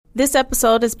This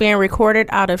episode is being recorded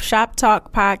out of Shop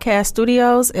Talk Podcast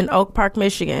Studios in Oak Park,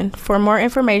 Michigan. For more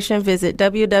information, visit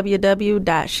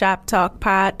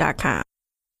www.shoptalkpod.com.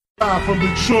 Live from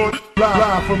Detroit,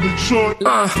 live from Detroit,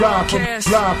 live from Detroit.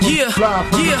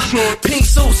 Pink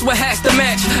suits with hats to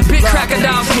match, big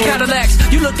crocodiles and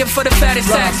Cadillacs. You looking for the fattest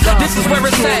sacks? This is where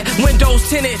it's at. Windows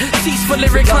tinted, seats fully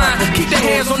reclined. Keep the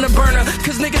hands on the burner,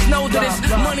 cause niggas know that it's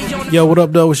money on the... Yo, what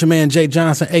up, though? It's your man Jay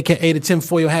Johnson, aka the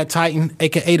tinfoil hat titan,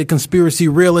 aka the conspiracy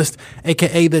realist,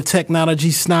 aka the technology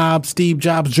snob, Steve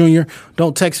Jobs Jr.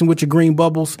 Don't text him with your green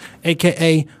bubbles,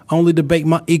 aka only debate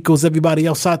my equals, everybody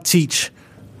else I teach.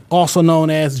 Also known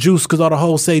as Juice, because all the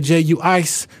hoes say J.U.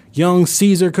 Ice. Young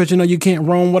Caesar, because you know you can't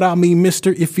roam without me.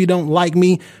 Mister, if you don't like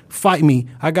me, fight me.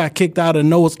 I got kicked out of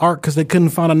Noah's Ark because they couldn't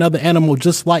find another animal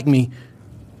just like me.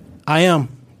 I am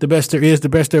the best there is, the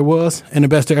best there was, and the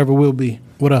best there ever will be.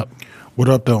 What up? What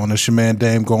up, though? And it's your man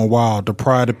Dame Going Wild, the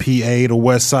pride of PA, the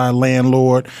West Side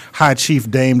landlord, High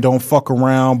Chief Dame Don't Fuck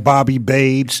Around, Bobby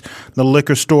Babes, the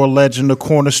liquor store legend, the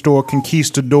corner store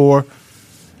conquistador,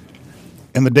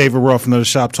 and the David Ruffin of the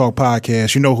Shop Talk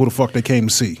Podcast. You know who the fuck they came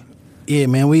to see. Yeah,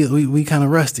 man, we kind of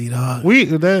rusty, dog.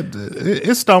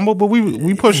 It stumbled, but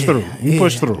we pushed through. We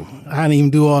pushed through. I didn't even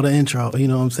do all the intro. You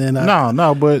know what I'm saying?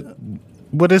 No, but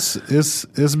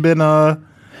it's been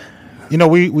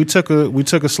we took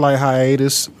a slight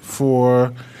hiatus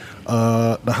for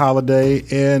the holiday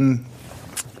and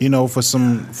for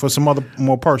some other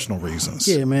more personal reasons.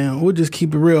 Yeah, man, we'll just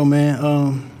keep it real,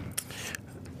 man.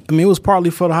 I mean, it was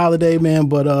partly for the holiday, man,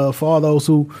 but for all those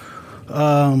who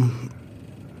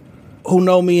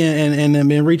know me and have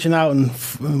been reaching out and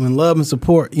love and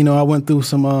support, I went through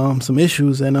some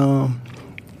issues, and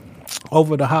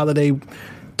over the holiday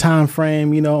time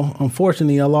frame,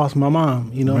 unfortunately, I lost my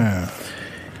mom, Man.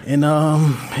 and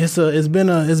it's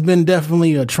been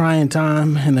definitely a trying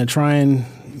time and a trying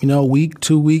week,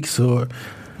 2 weeks, or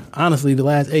honestly the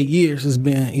last 8 years has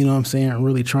been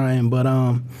really trying, but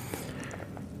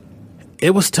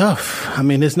it was tough. I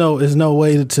mean, there's no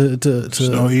way to There's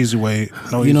no easy way.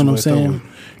 No you know easy what I'm way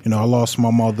saying? I lost my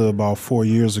mother about 4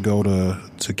 years ago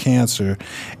to cancer,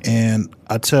 and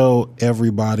I tell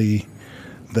everybody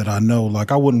that I know,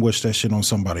 like, I wouldn't wish that shit on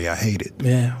somebody I hated.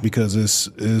 Yeah. Because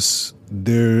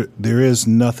there is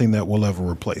nothing that will ever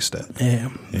replace that. Yeah.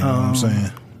 You know what I'm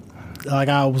saying?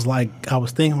 I was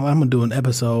thinking, I'm gonna do an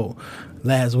episode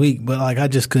last week, but I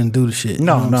just couldn't do the shit.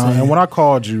 No. And when I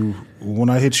called you,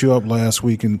 when I hit you up last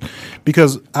week, and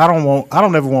because I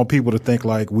don't ever want people to think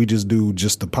like we just do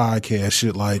just the podcast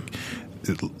shit, like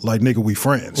nigga, we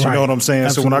friends. You know what I'm saying?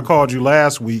 Absolutely. So when I called you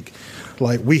last week,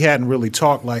 like, we hadn't really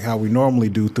talked like how we normally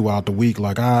do throughout the week.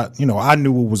 Like, I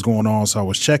knew what was going on, so I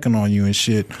was checking on you and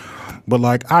shit. But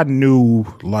like, I knew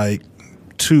like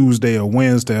Tuesday or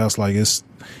Wednesday, I was like,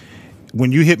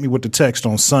 when you hit me with the text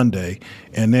on Sunday,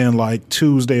 and then like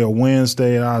Tuesday or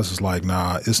Wednesday, I was just like,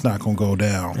 nah, it's not gonna go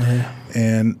down.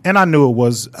 And I knew it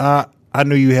was. I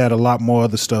knew you had a lot more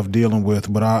other stuff dealing with,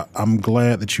 but I'm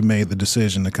glad that you made the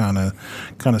decision to kind of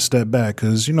step back,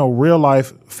 because real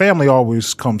life, family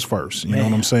always comes first. You know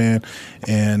what I'm saying?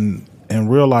 And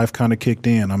real life kind of kicked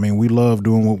in. I mean, we love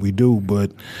doing what we do,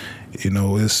 but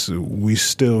we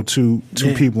still two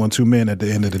people and two men at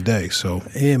the end of the day. So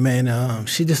yeah, man,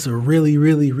 she's just a really,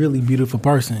 really, really beautiful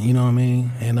person. You know what I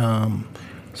mean? And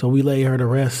so we laid her to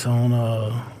rest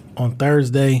on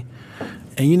Thursday,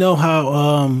 and you know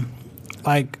how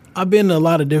like, I've been to a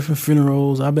lot of different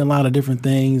funerals, I've been to a lot of different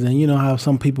things, and you know how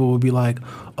some people would be like,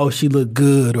 "Oh, she looked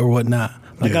good" or whatnot.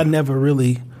 Like, I never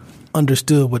really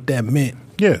understood what that meant.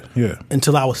 Yeah.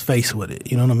 Until I was faced with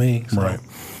it. You know what I mean? So, Right.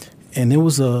 And it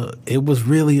was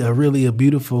really a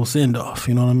beautiful send off.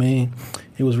 You know what I mean?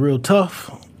 It was real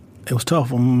tough. It was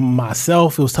tough on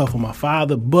myself. It was tough on my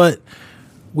father, but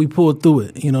we pulled through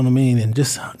it. You know what I mean? And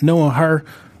just knowing her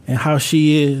and how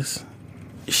she is,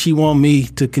 she want me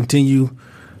to continue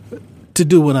to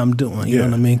do what I'm doing. You know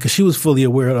what I mean? Because she was fully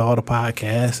aware of all the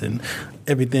podcasts and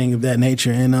everything of that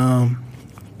nature. And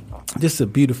just a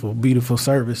beautiful, beautiful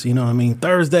service. You know what I mean?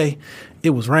 Thursday, it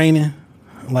was raining.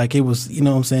 Like, it was, you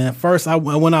know what I'm saying? First, I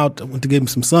went to get him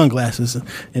some sunglasses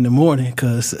in the morning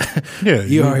because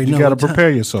you already know. You got to prepare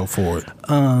yourself for it.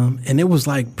 And it was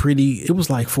like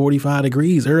 45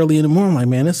 degrees early in the morning. Like,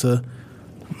 man,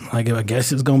 I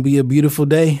guess it's going to be a beautiful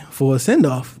day for a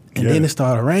send-off. And then it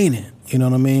started raining, you know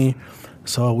what I mean?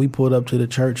 So we pulled up to the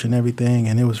church and everything,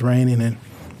 and it was raining. And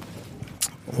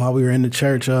while we were in the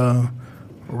church,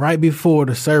 right before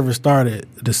the service started,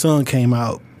 the sun came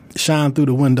out, shined through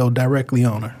the window directly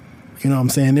on her. You know what I'm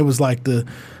saying? It was like the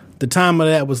time of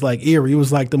that was like eerie. It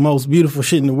was like the most beautiful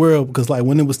shit in the world, because like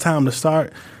when it was time to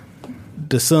start,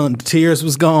 the sun, the tears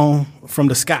was gone from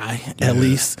the sky at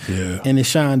least, and it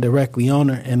shined directly on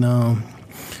her. And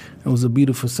it was a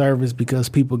beautiful service because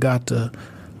people got to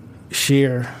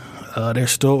share their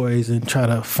stories and try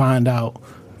to find out,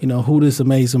 who this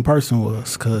amazing person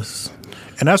was.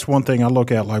 And that's one thing I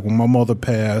look at, like when my mother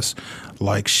passed,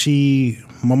 like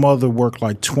my mother worked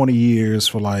like 20 years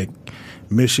for like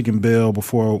Michigan Bell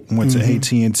before I went to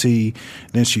AT&T.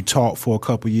 Then she taught for a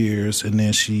couple years, and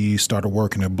then she started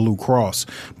working at Blue Cross.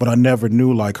 But I never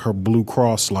knew like her Blue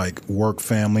Cross like work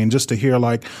family, and just to hear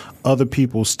like other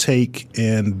people's take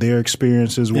and their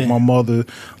experiences with my mother,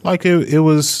 like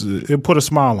it put a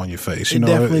smile on your face. It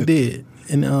definitely did.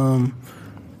 And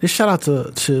just shout out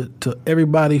to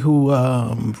everybody who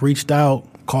reached out,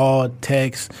 called,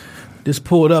 text. Just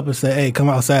pulled up and said, "Hey, come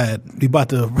outside. We about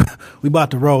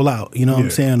to roll out." You know what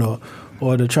I'm saying,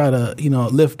 or to try to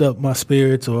lift up my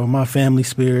spirits or my family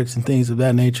spirits and things of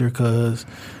that nature. Because,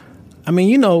 I mean,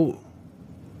 you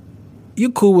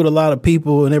cool with a lot of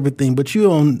people and everything, but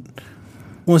when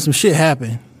some shit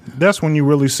happen, that's when you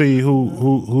really see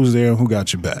who's there and who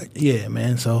got your back. Yeah,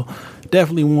 man. So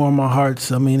definitely warm my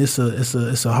hearts. I mean, it's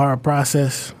a hard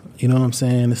process. You know what I'm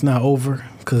saying? It's not over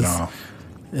because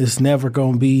it's never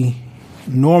gonna be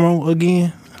normal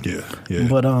again. Yeah.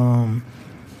 But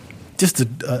just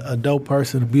a dope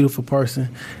person, a beautiful person,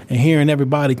 and hearing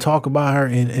everybody talk about her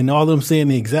and all of them saying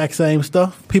the exact same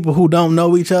stuff. People who don't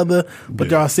know each other, but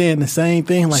y'all saying the same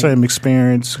thing, like same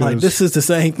experience. Like this is the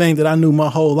same thing that I knew my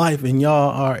whole life, and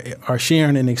y'all are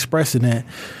sharing and expressing that.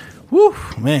 Woo,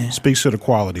 man. Speaks to the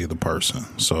quality of the person.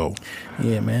 So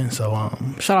yeah, man. So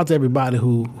shout out to everybody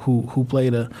who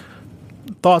played a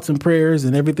thoughts and prayers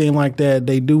and everything like that.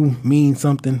 They do mean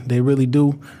something. They really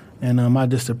do. And I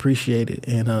just appreciate it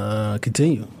and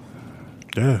continue.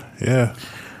 Yeah.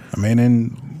 I mean,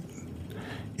 and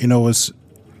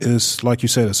it's like you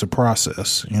said, it's a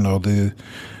process.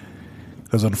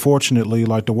 Because unfortunately,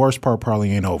 like the worst part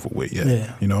probably ain't over with yet.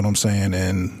 Yeah. You know what I'm saying?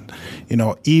 And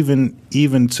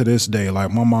even to this day,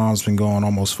 like my mom's been gone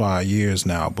almost 5 years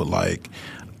now, but like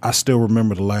I still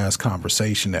remember the last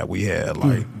conversation that we had,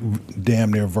 like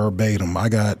damn near verbatim. I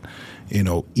got,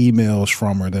 emails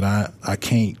from her that I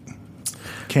can't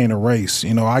erase.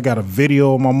 I got a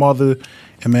video of my mother,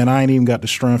 and man, I ain't even got the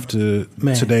strength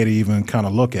today to even kind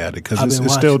of look at it because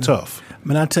it's still tough.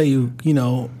 Man, I tell you,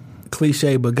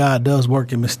 cliche, but God does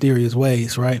work in mysterious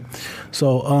ways, right?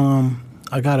 So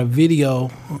I got a video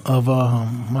of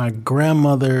my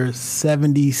grandmother's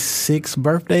 76th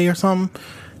birthday or something.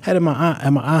 Had it at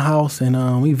my aunt's house,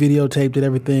 and we videotaped it,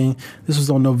 everything. This was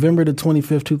on November the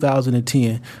 25th,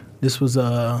 2010. This was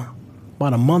about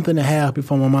a month and a half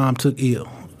before my mom took ill.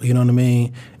 You know what I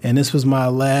mean? And this was my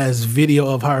last video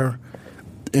of her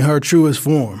in her truest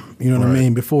form. You know what I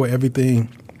mean? Before everything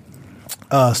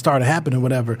started happening,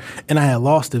 whatever. And I had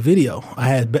lost the video. I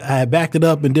had backed it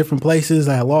up in different places.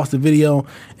 I had lost the video,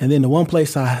 and then the one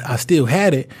place I still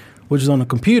had it, which was on the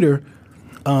computer.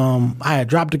 I had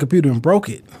dropped the computer and broke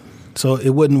it, so it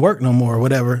wouldn't work no more or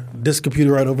whatever. This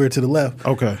computer right over here to the left.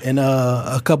 Okay. And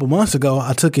a couple months ago,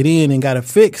 I took it in and got it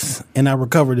fixed, and I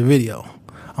recovered the video.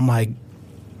 I'm like,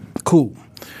 cool.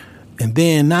 And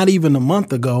then not even a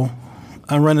month ago,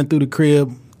 I'm running through the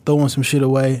crib, throwing some shit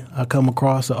away. I come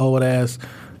across an old-ass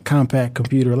compact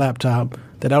computer laptop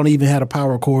that I don't even have a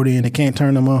power cord in. It can't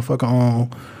turn the motherfucker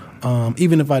on.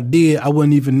 Even if I did, I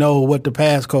wouldn't even know what the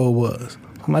passcode was.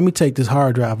 Let me take this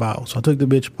hard drive out. So I took the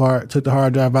bitch apart, took the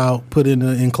hard drive out, put it in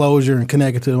the enclosure and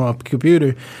connected to my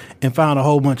computer and found a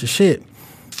whole bunch of shit.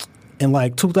 In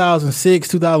like 2006,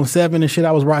 2007 and shit,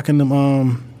 I was rocking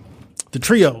them the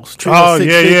trios. Oh,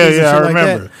 yeah, I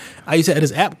remember. Like I used to have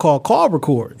this app called Call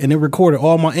Record, and it recorded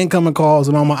all my incoming calls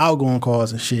and all my outgoing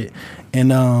calls and shit.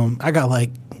 And I got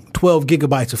like 12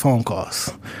 gigabytes of phone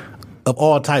calls. Of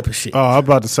all type of shit. Oh, I'm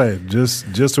about to say,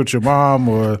 just with your mom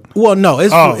or? Well, no,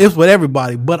 it's with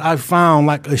everybody. But I found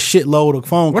like a shitload of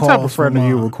phone calls. What type of friend are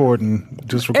you recording?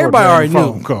 Everybody already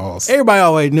phone knew. Calls. Everybody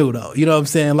already knew though. You know what I'm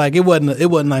saying? Like it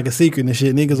wasn't like a secret and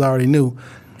shit. Niggas already knew.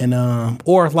 And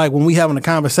or if like when we having a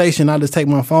conversation, I just take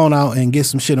my phone out and get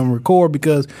some shit on record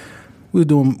because we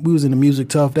was in the music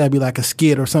tough. That'd be like a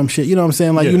skit or some shit. You know what I'm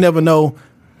saying? Like you never know,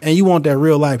 and you want that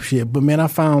real life shit. But man, I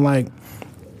found like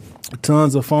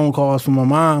tons of phone calls from my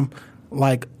mom,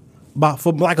 like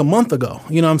for a month ago.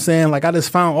 You know what I'm saying? Like I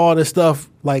just found all this stuff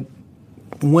like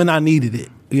when I needed it.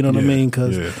 You know what I mean?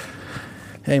 Because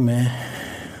hey, man,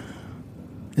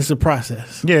 it's a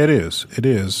process. Yeah, it is. It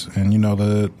is, and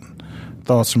the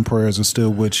thoughts and prayers are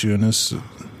still with you, and it's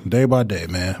day by day,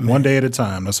 man. One day at a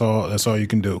time. That's all you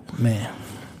can do, man.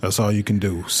 That's all you can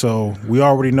do. So we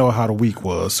already know how the week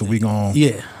was. So we can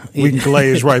we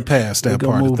glaze right past that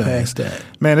part of the thing. Past that.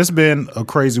 Man, it's been a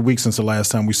crazy week since the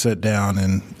last time we sat down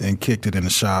and kicked it in the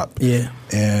shop. Yeah.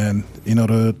 And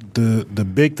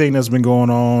the big thing that's been going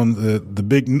on, the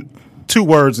big 2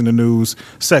 words in the news: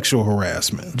 sexual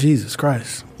harassment. Jesus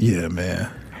Christ. Yeah, man.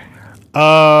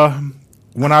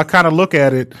 When I kind of look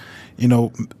at it,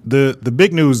 the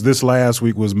big news this last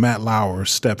week was Matt Lauer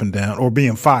stepping down or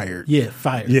being fired. Yeah,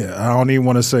 fired. Yeah, I don't even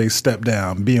want to say step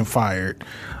down, being fired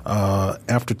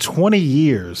after 20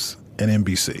 years at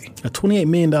NBC. A $28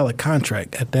 million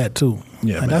contract at that too.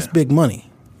 Yeah, man. That's big money.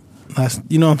 That's,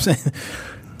 you know what I'm saying?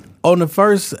 On the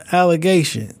first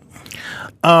allegation,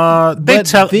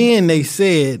 then they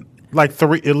said like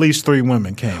at least 3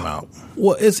 women came out.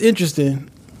 Well, it's interesting.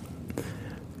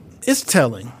 It's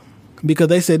telling because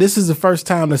they said this is the first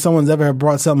time that someone's ever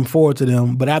brought something forward to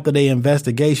them, but after their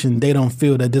investigation, they don't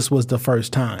feel that this was the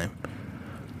first time.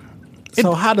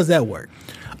 So how does that work?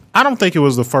 I don't think it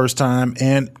was the first time,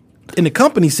 and the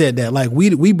company said that. Like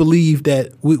we believe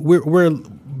that we're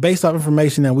based off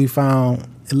information that we found.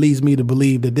 It leads me to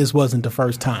believe that this wasn't the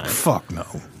first time. Fuck no.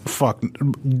 Fuck.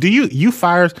 Do you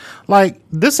fire like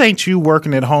this? Ain't you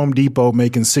working at Home Depot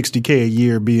making $60K a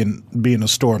year being a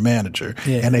store manager,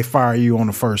 and they fire you on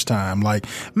the first time? Like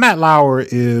Matt Lauer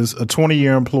is a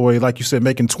 20-year employee, like you said,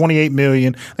 making $28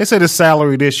 million. They said his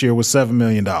salary this year was $7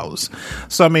 million.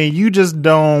 So I mean, you just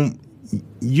don't.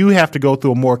 You have to go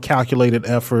through a more calculated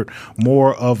effort,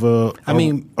 more of a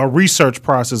research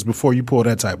process before you pull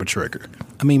that type of trigger.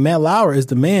 I mean, Matt Lauer is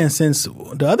the man since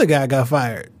the other guy got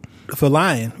fired for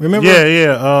lying. Remember?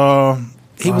 Yeah.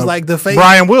 He was like the face.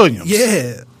 Brian Williams.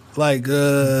 Yeah. Like,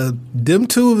 them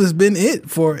two has been it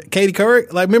for Katie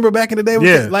Couric. Like, remember back in the day?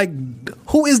 Like,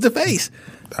 who is the face?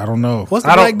 I don't know. What's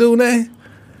the black dude name?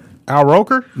 Al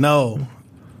Roker? No.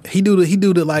 He do the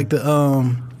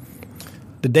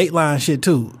Dateline shit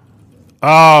too.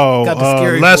 Oh, got the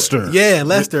scary Lester. Yeah,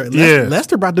 Lester. Yeah.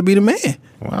 Lester about to be the man.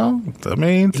 Well, I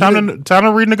mean, time to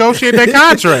renegotiate that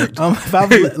contract. If I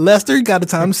was Lester, got the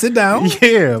time to sit down.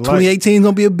 Yeah, 2018 is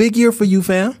gonna be a big year for you,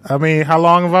 fam. I mean, how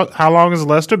long has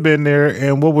Lester been there,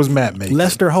 and what was Matt making?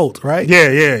 Lester Holt, right?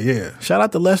 Yeah. Shout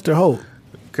out to Lester Holt.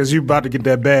 Because you about to get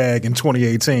that bag in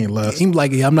 2018, Lester. Seems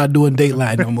like I'm not doing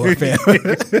Dateline no more, fam.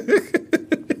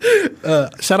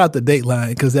 Shout out to Dateline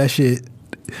because that shit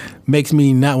makes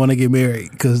me not want to get married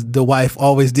because the wife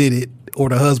always did it or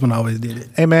the husband always did it.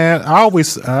 Hey man, I've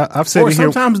said it here. Or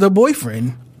sometimes the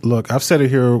boyfriend. Look, I've said it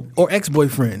here. Or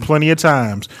ex-boyfriend. Plenty of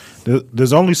times.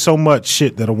 There's only so much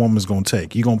shit that a woman's going to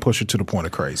take. You're going to push her to the point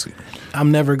of crazy.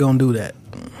 I'm never going to do that.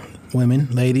 Women,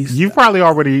 ladies. You've probably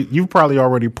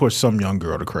already pushed some young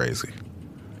girl to crazy.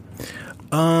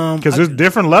 Because there's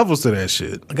different levels to that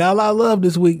shit. I got a lot of love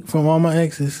this week from all my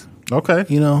exes. Okay.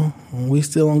 We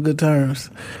still on good terms.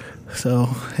 So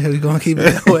we're going to keep it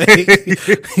that way.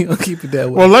 We're going to keep it that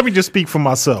way. Well, let me just speak for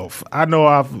myself. I know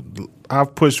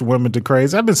I've pushed women to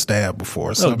crazy. I've been stabbed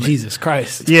before. So Jesus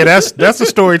Christ. Yeah, that's a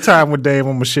story time with Dave.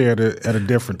 I'm going to share it at a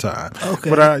different time. Okay.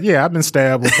 But I've been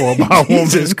stabbed before by a woman.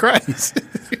 Jesus Christ.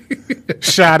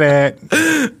 Shot at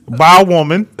by a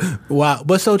woman. Wow.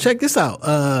 But so check this out.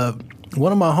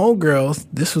 One of my homegirls,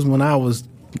 this was when I was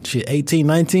 18,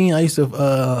 19. I used to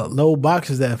load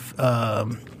boxes at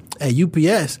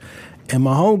UPS. And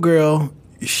my homegirl,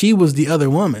 she was the other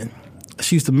woman.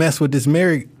 She used to mess with this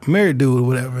married dude or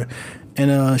whatever.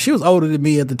 And she was older than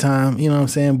me at the time, you know what I'm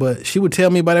saying? But she would tell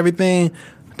me about everything.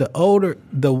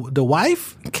 The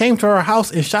wife came to her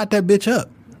house and shot that bitch up.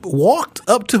 Walked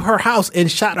up to her house and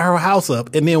shot her house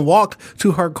up, and then walked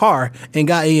to her car and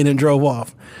got in and drove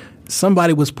off.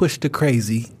 Somebody was pushed to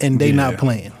crazy, and they not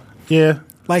playing. Yeah.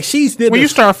 Like she's did when you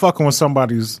start fucking with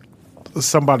somebody's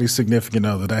significant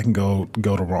other, that can go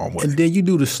the wrong way. And then you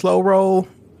do the slow roll,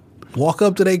 walk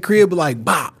up to their crib like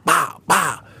bah bah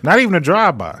bah. Not even a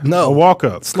drive by. No, a walk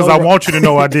up because I want you to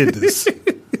know I did this.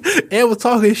 And was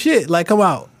talking shit like, come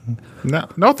out.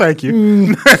 No, thank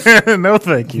you. No,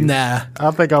 thank you. Nah, I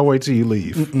think I'll wait till you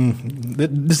leave.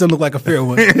 This don't look like a fair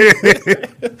one.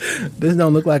 This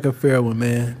don't look like a fair one,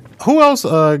 man. Who else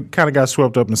kind of got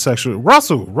swept up in sexual?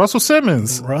 Russell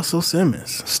Simmons. Russell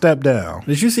Simmons stepped down.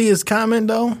 Did you see his comment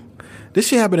though? This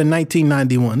shit happened in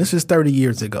 1991. This is 30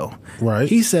 years ago. Right.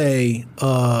 He say,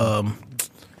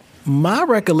 my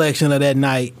recollection of that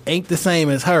night ain't the same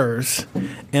as hers,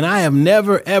 and I have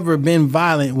never ever been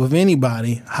violent with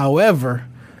anybody. However,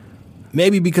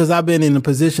 maybe because I've been in a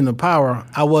position of power,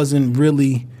 I wasn't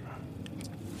really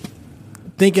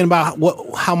thinking about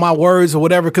how my words or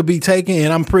whatever could be taken,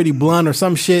 and I'm pretty blunt or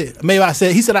some shit. Maybe I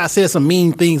said some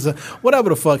mean things, or whatever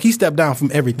the fuck. He stepped down from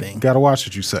everything. Gotta watch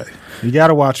what you say. You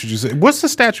gotta watch what you say. What's the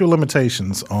statute of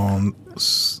limitations on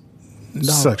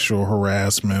sexual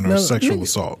harassment or sexual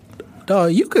assault?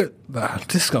 Dog, you could.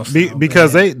 This gonna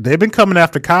because they've been coming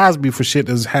after Cosby for shit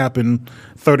that's happened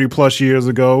 30 plus years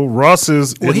ago. Russ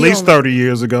is at least 30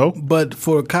 years ago. But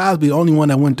for Cosby, the only one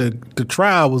that went to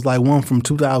trial was like one from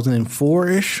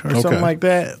 2004-ish or something like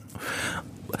that.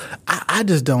 I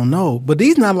just don't know. But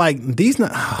these not.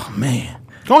 Oh man,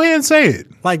 go ahead and say it.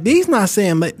 Like these not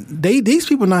saying these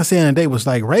people not saying that they was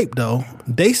like rape though.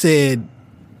 They said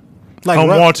like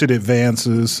unwanted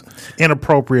advances,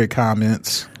 inappropriate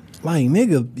comments. Like,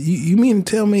 nigga, you mean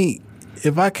to tell me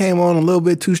if I came on a little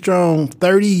bit too strong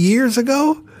 30 years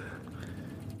ago?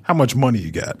 How much money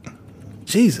you got?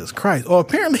 Jesus Christ. Or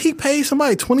apparently he paid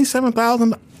somebody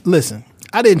 $27,000. Listen,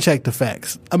 I didn't check the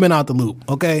facts. I've been out the loop,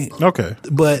 okay? Okay.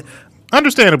 But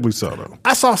understandably so, though.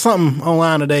 I saw something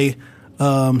online today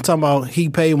talking about he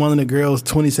paid one of the girls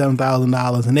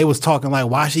 $27,000, and they was talking like,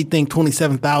 why she think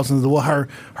 $27,000 is what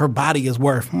her body is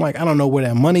worth. I'm like, I don't know where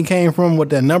that money came from,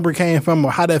 what that number came from, or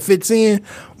how that fits in,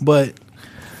 but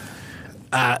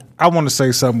I want to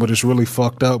say something, but it's really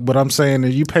fucked up. But I'm saying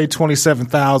that you pay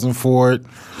 $27,000 for it.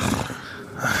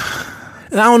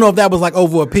 And I don't know if that was like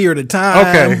over a period of time.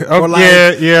 Okay. Or like,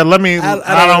 yeah. Let me.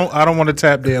 I don't want to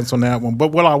tap dance on that one. But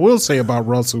what I will say about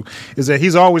Russell is that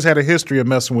he's always had a history of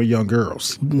messing with young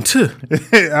girls.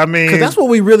 I mean, because that's what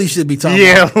we really should be talking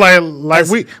about. Yeah, like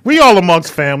we all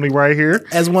amongst family right here.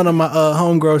 As one of my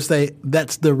homegirls say,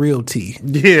 that's the real tea.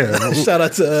 Yeah. Shout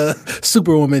out to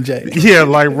Superwoman J. Yeah,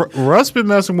 like Russ been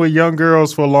messing with young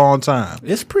girls for a long time.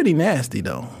 It's pretty nasty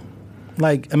though.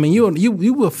 Like, I mean, you were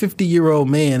a 50-year-old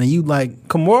man, and you like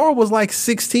Kimora was like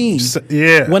 16.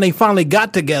 Yeah, when they finally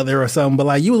got together or something. But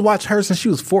like, you was watching her since she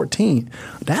was 14.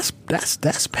 That's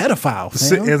pedophile.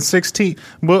 Fam. And 16.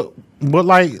 But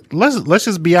like, let's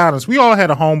just be honest. We all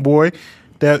had a homeboy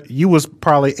that you was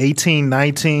probably 18,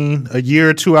 19, a year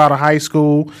or two out of high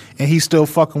school, and he's still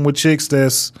fucking with chicks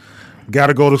that's got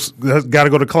to go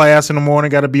to class in the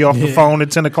morning, got to be off the phone at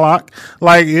 10 o'clock.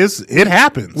 Like it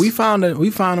happens. We found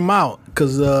him out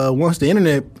because once the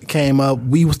internet came up,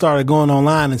 we started going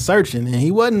online and searching,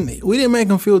 and we didn't make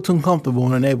him feel too comfortable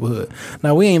in the neighborhood.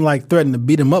 Now we ain't like threatening to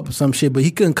beat him up or some shit, but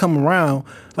he couldn't come around.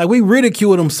 Like we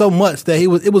ridiculed him so much that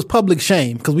it was public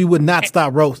shame because we would not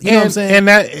stop roasting. You know what I'm saying? And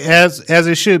that as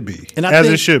it should be. And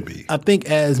it should be. I think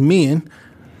as men,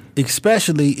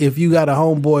 especially if you got a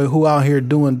homeboy who out here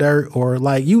doing dirt, or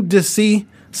like you just see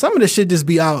some of this shit just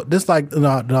be out. This like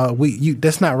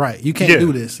that's not right. You can't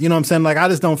do this. You know what I'm saying? Like I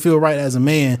just don't feel right as a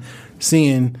man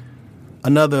seeing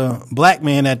another black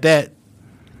man at that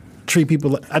treat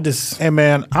people. Hey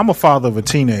man, I'm a father of a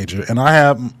teenager, and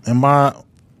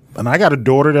I got a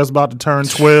daughter that's about to turn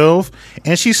 12,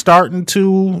 and she's starting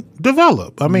to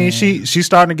develop. I mean, she's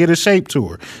starting to get a shape to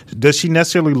her. Does she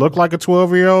necessarily look like a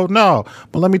 12-year-old? No.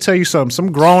 But let me tell you something.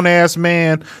 Some grown-ass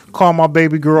man call my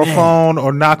baby girl phone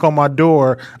or knock on my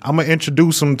door, I'm going to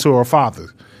introduce him to her father.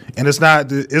 And it's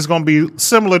going to be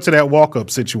similar to that walk-up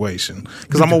situation.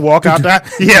 Because I'm going to walk out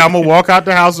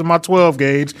the house with my 12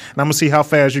 gauge, and I'm going to see how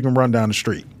fast you can run down the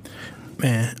street.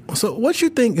 Man, so what you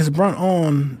think is brought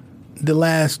on the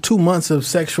last 2 months of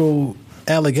sexual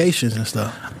allegations and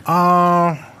stuff?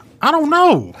 I don't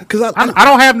know, because I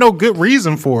don't have no good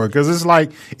reason for it, because it's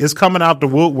like it's coming out the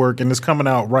woodwork and it's coming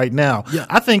out right now. Yeah.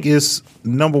 I think it's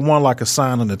number one, like a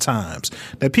sign of the times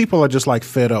that people are just like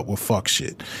fed up with fuck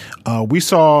shit. We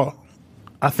saw,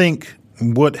 I think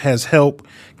what has helped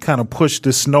kind of push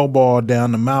this snowball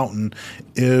down the mountain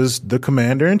is the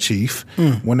commander-in-chief.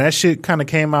 When that shit kind of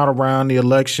came out around the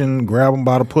election, grab him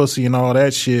by the pussy and all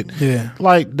that shit,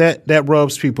 like that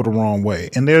rubs people the wrong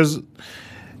way. And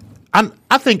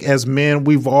I think as men,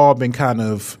 we've all been kind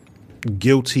of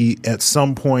guilty at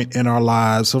some point in our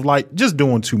lives of like just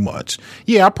doing too much.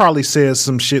 Yeah, I probably said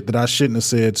some shit that I shouldn't have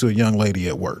said to a young lady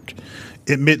at work.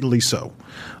 Admittedly so.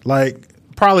 Like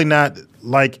probably not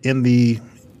like in the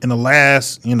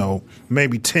last,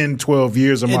 maybe 10, 12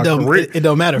 years of my career. It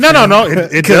don't matter. No.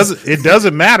 It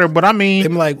doesn't matter. But I mean,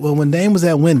 I'm like, well, when Dame was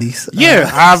at Wendy's,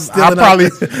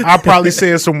 I probably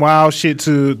said some wild shit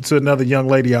to another young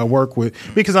lady I work with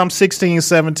because I'm 16,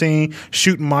 17,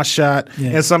 shooting my shot,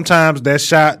 and sometimes that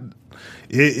shot.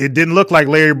 It didn't look like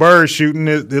Larry Bird shooting.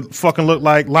 It fucking looked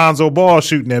like Lonzo Ball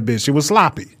shooting that bitch. It was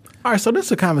sloppy. All right, so this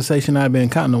is a conversation I've been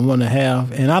kind of wanting to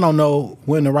have, and I don't know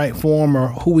when the right form or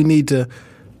who we need to.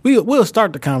 We'll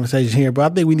start the conversation here,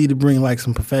 but I think we need to bring like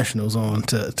some professionals on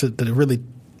to really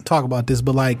talk about this.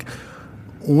 But like,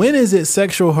 when is it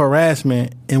sexual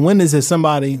harassment and when is it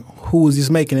somebody who is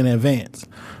just making an advance?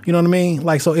 You know what I mean?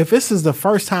 Like, so if this is the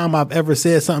first time I've ever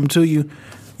said something to you,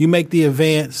 you make the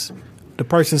advance, the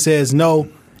person says no,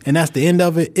 and that's the end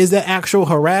of it. Is that actual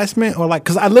harassment or like?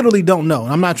 Because I literally don't know.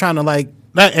 I'm not trying to like.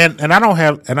 And I don't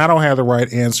have the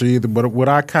right answer either. But what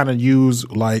I kind of use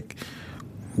like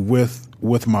with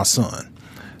my son,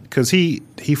 because he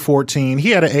 14,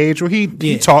 he had an age where he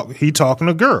talking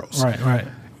to girls. Right.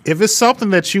 If it's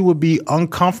something that you would be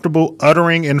uncomfortable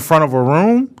uttering in front of a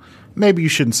room, maybe you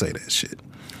shouldn't say that shit.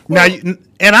 Well,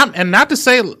 now, and not to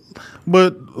say,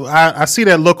 but I see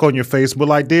that look on your face. But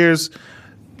like, there's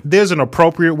an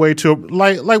appropriate way to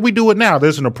like we do it now.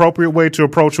 There's an appropriate way to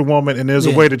approach a woman, and there's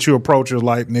a way that you approach her.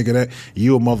 Like, nigga, that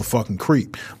you a motherfucking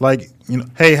creep. Like, you know,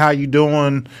 hey, how you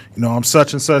doing? You know, I'm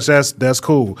such and such. That's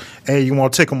cool. Hey, you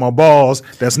want to tickle my balls?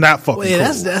 That's not fucking cool.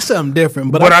 That's something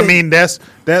different. But I mean, that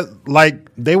like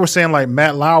they were saying, like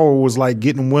Matt Lauer was like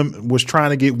was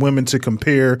trying to get women to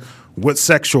compare what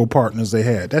sexual partners they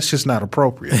had. That's just not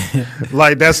appropriate.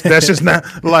 Like that's just not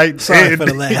like. Sorry for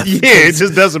the laugh. Yeah, it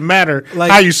just doesn't matter like,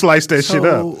 how you slice that shit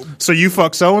up. So you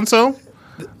fuck so and so.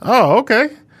 Oh,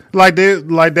 okay. Like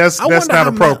that's not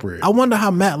appropriate. I wonder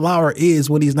how Matt Lauer is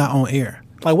when he's not on air.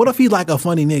 Like, what if he's like a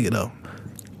funny nigga though?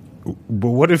 But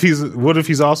what if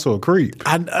he's also a creep?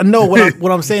 I know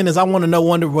what I'm saying is I want to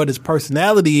wonder what his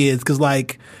personality is, because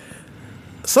like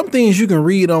some things you can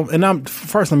read on. And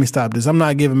let me stop this. I'm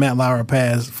not giving Matt Lauer a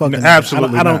pass. Fucking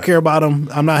absolutely, I don't care about him.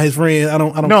 I'm not his friend. I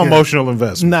don't. No care. Emotional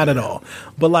investment. Not at all.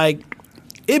 But like,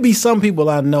 it be some people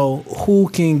I know who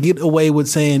can get away with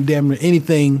saying damn near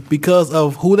anything because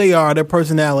of who they are, their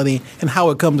personality, and how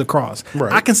it comes across.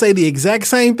 Right. I can say the exact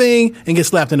same thing and get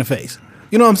slapped in the face.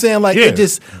 You know what I'm saying? Like, it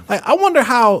just, like, I wonder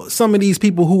how some of these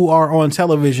people who are on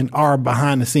television are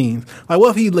behind the scenes. Like, what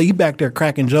if he back there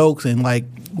cracking jokes and like,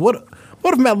 what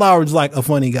if Matt Lauer is like a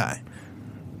funny guy?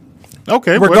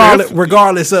 Okay.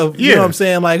 Regardless of, you know what I'm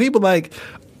saying? Like, people like,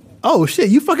 oh shit,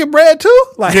 you fucking Brad too?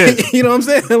 Like, you know what I'm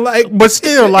saying? Like, but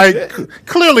still, like,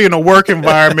 clearly in a work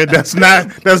environment, that's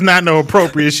not no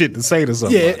appropriate shit to say to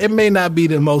somebody. Yeah, it may not be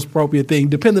the most appropriate thing,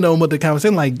 depending on what the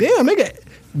conversation. Like, damn, nigga,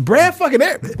 Brad fucking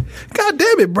God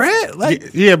damn it, Brad.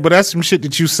 Like, yeah, but that's some shit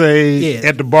that you say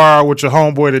at the bar with your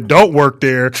homeboy that don't work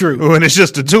there. True. When it's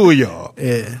just the two of y'all.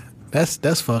 Yeah,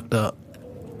 that's fucked up.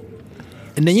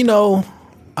 And then, you know,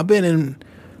 I've been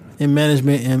in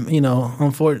management and, you know,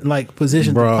 like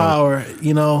positions of power,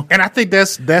 you know. And I think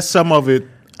that's some of it.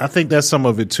 I think that's some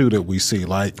of it too that we see.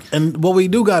 Like, and what we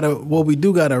do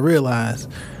gotta realize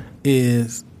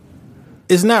is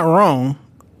it's not wrong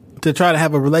to try to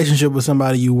have a relationship with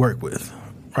somebody you work with,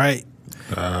 right?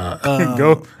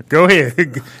 Go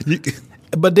ahead.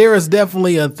 But there is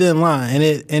definitely a thin line,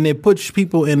 and it puts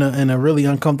people in a really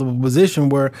uncomfortable position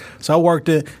where.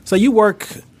 So you work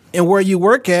and where you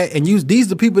work at, and these are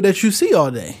the people that you see all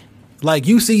day. Like,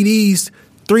 you see these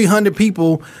 300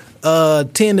 people 10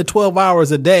 to 12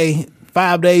 hours a day,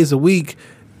 5 days a week.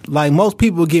 Like, most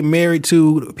people get married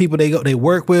to people they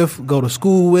work with, go to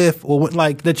school with, or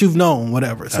like that you've known,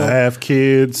 whatever. So I have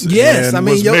kids. Yes, and I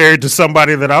mean, was married to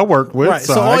somebody that I work with. Right.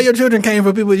 So all your children came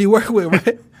from people you work with,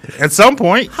 right? At some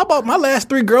point. How about my last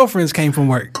 3 girlfriends came from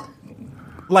work?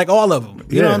 Like, all of them.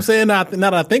 You know what I'm saying? Now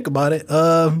that I think about it,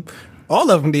 all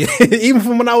of them did. Even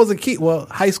from when I was a kid. Well,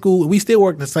 high school, we still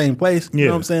worked the same place. You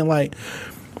know what I'm saying? Like,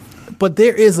 but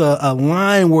there is a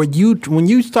line where when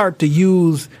you start to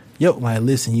use. Yo, like,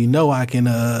 listen, you know I can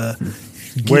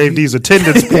waive these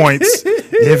attendance points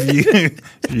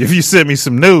if you send me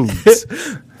some nudes.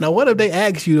 Now, what if they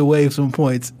ask you to waive some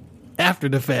points after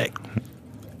the fact?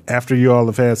 After you all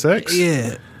have had sex?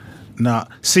 Yeah. Nah.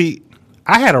 See,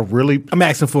 I had a really. I'm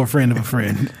asking for a friend of a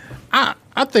friend.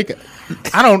 I think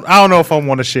I don't know if I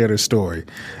want to share this story,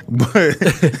 but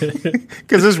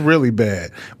because it's really bad.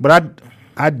 But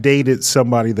I dated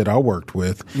somebody that I worked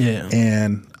with. Yeah.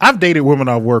 And I've dated women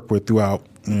I've worked with throughout,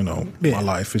 my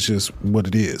life. It's just what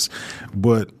it is.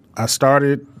 But I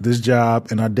started this job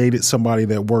and I dated somebody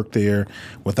that worked there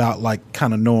without like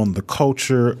kind of knowing the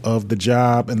culture of the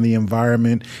job and the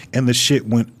environment, and the shit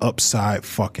went upside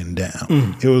fucking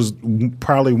down. It was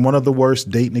probably one of the worst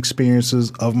dating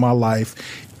experiences of my life.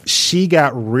 She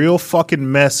got real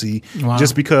fucking messy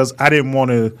just because I didn't want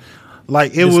to.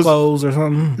 Like, it disclose or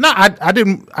something? No, I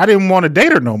didn't want to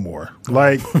date her no more.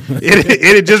 Like,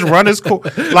 it had just run its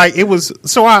course. Like, it was.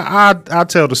 So I'll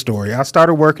tell the story. I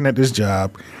started working at this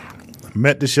job,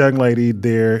 met this young lady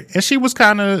there, and she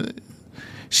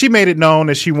made it known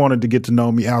that she wanted to get to know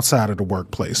me outside of the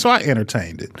workplace. So I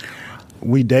entertained it.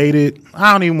 We dated.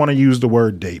 I don't even want to use the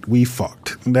word date. We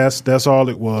fucked. That's all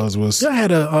it was. Y'all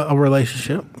had a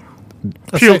relationship.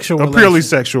 a purely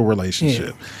sexual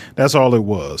relationship. Yeah. That's all it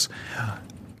was.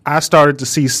 I started to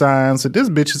see signs that this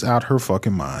bitch is out her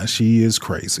fucking mind. She is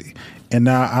crazy. And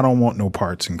now I don't want no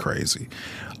parts in crazy.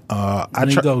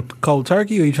 You go cold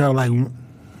turkey, or you try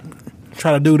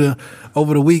to do the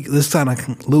over the week, let's try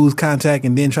to lose contact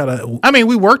and then try to. I mean,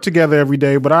 we work together every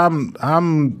day, but I'm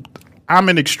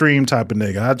an extreme type of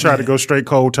nigga. I try to go straight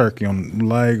cold turkey. I'm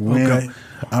like,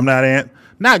 I'm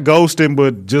not ghosting,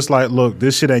 but just like, look,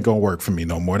 this shit ain't gonna work for me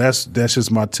no more. That's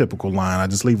just my typical line. I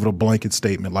just leave it a blanket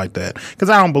statement like that because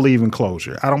I don't believe in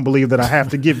closure. I don't believe that I have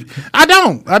to give. I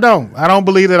don't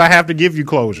believe that I have to give you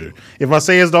closure. If I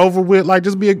say it's over with, like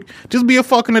just be a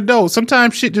fucking adult.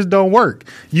 Sometimes shit just don't work.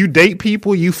 You date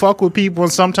people, you fuck with people,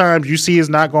 and sometimes you see it's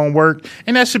not gonna work,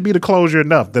 and that should be the closure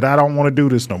enough that I don't want to do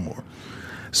this no more.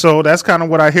 So that's kind of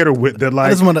what I hit her with. That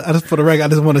like, for the record, I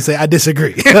just want to say I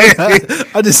disagree.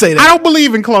 I'll just say that I don't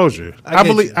believe in closure. I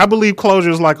believe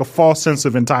closure is like a false sense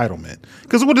of entitlement.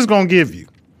 Because what it's going to give you?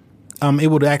 I'm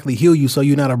able to actually heal you, so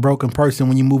you're not a broken person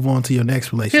when you move on to your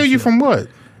next relationship. Heal you from what?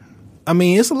 I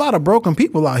mean, it's a lot of broken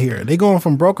people out here. They going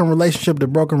from broken relationship to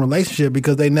broken relationship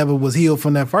because they never was healed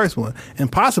from that first one,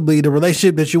 and possibly the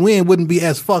relationship that you in wouldn't be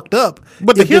as fucked up.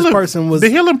 But the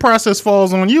healing process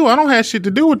falls on you. I don't have shit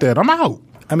to do with that. I'm out.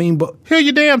 I mean, but heal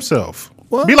your damn self.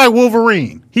 What? Be like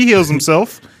Wolverine. He heals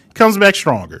himself, comes back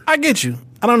stronger. I get you.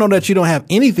 I don't know that you don't have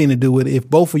anything to do with it. If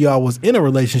both of y'all was in a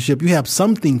relationship, you have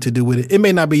something to do with it. It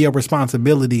may not be your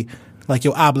responsibility, like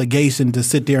your obligation to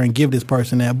sit there and give this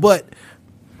person that, but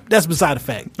that's beside the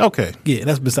fact. Okay. Yeah,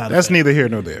 that's beside the fact. That's neither here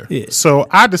nor there. Yeah. So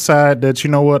I decide that, you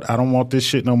know what, I don't want this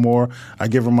shit no more. I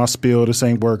give her my spiel. This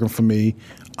ain't working for me.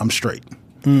 I'm straight.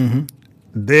 Mm-hmm.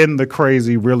 Then the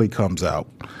crazy really comes out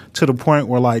to the point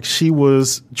where like she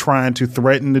was trying to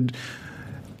threaten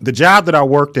the job that I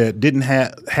worked at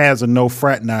has a no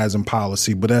fraternizing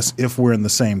policy, but that's if we're in the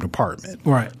same department.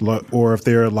 Right. Or if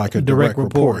they're like a direct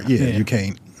report. Yeah, yeah, you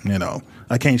can't,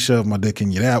 I can't shove my dick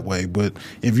in you that way, but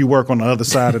if you work on the other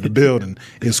side of the building,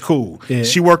 it's cool. Yeah.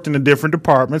 She worked in a different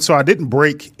department, so I didn't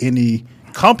break any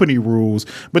company rules,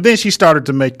 but then she started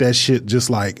to make that shit just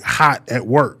like hot at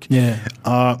work. Yeah.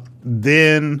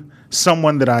 Then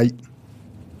someone that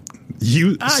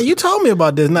you told me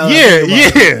about this. Now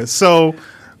yeah. So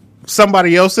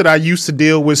somebody else that I used to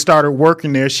deal with started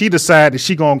working there. She decided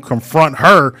she gonna confront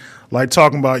her, like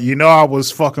talking about, I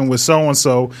was fucking with so and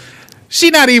so.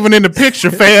 She not even in the picture,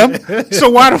 fam.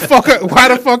 So why the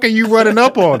fuck are you running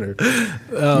up on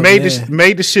her? Made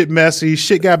the shit messy.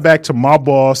 Shit got back to my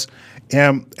boss,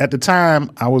 and at the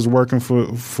time I was working for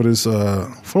this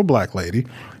for a black lady.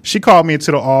 She called me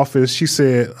into the office. She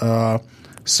said,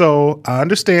 so I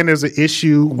understand there's an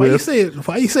issue with.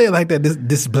 Why you say it like that?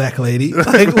 This black lady,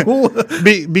 like,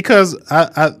 because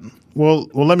well,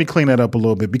 let me clean that up a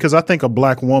little bit because I think a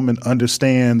black woman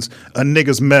understands a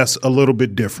nigga's mess a little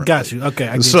bit different. Got you.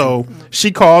 Okay.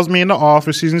 She calls me in the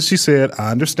office and she said, I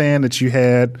understand that you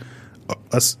had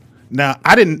Now,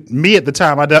 at the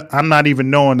time, I'm not even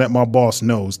knowing that my boss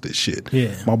knows this shit.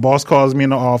 Yeah. My boss calls me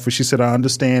in the office. She said, I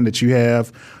understand that you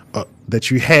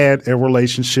had a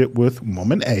relationship with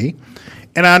woman A,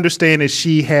 and I understand that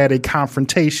she had a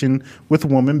confrontation with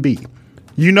woman B.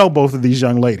 You know both of these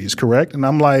young ladies, correct? And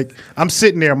I'm like, I'm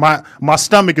sitting there, my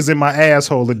stomach is in my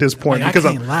asshole at this point because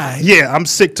I can't lie. Yeah, I'm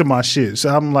sick to my shit.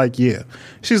 So I'm like, yeah.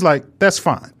 She's like, that's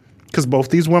fine. Because both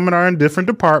these women are in different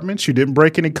departments. You didn't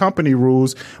break any company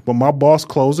rules, but my boss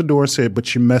closed the door and said,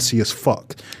 but you're messy as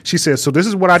fuck. She said, so this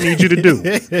is what I need you to do.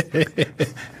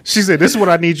 She said, this is what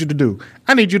I need you to do.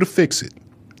 I need you to fix it.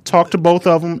 Talk to both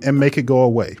of them and make it go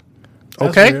away.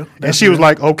 Okay? And she was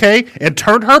like, okay, and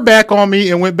turned her back on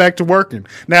me and went back to working.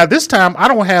 Now, this time, I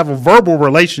don't have a verbal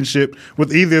relationship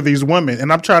with either of these women,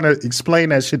 and I'm trying to explain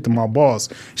that shit to my boss.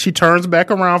 She turns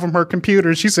back around from her computer,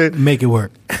 and she said, make it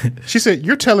work. She said,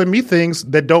 you're telling me things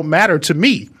that don't matter to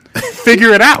me. Figure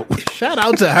it out. Shout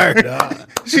out to her.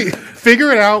 She figure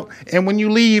it out, and when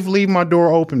you leave my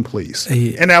door open, please.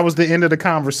 Yeah. And that was the end of the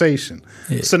conversation.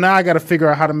 Yeah. So now I got to figure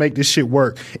out how to make this shit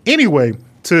work. Anyway,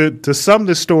 to sum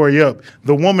this story up,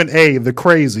 the woman A, the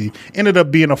crazy, ended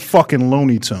up being a fucking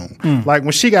Looney Tune. Like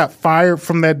when she got fired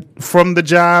from the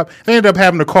job, they ended up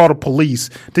having to call the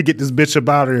police to get this bitch up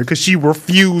out of there because she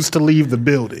refused to leave the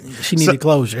building. She needed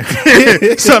closure.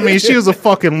 So I mean, she was a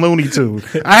fucking Looney Tune.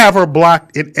 I have her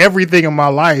blocked in everything in my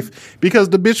life because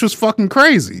the bitch was fucking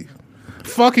crazy.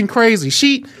 Fucking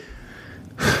crazy.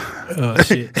 Oh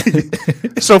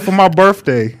shit. So for my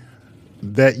birthday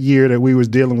that year that we was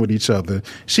dealing with each other,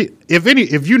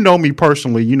 if you know me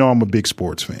personally, you know I'm a big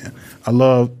sports fan. I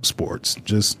love sports,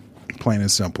 just plain and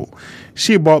simple.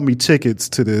 She bought me tickets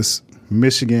to this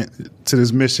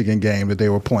Michigan game that they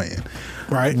were playing.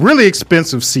 Right. Really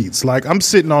expensive seats. Like I'm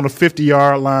sitting on a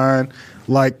 50-yard line,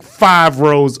 like 5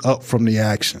 rows up from the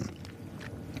action.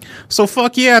 So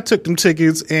fuck yeah, I took them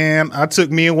tickets, and I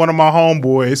took me and one of my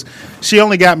homeboys. She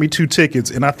only got me 2 tickets,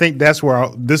 and I think that's where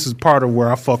this is part of where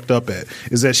I fucked up at,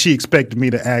 is that she expected me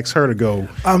to ask her to go.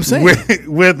 I'm saying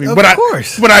with me, of but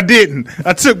course. but I didn't.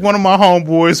 I took one of my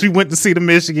homeboys. We went to see the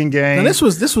Michigan game. Now this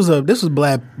was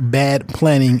bad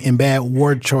planning and bad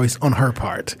word choice on her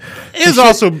part. It's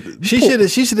also she should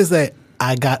have said,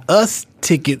 I got us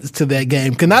tickets to that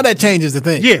game, because now that changes the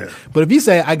thing. Yeah. But if you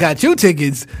say, I got you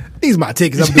tickets, these my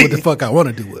tickets, I'm doing what the fuck I want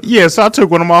to do with them. Yeah, so I took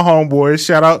one of my homeboys.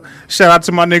 Shout out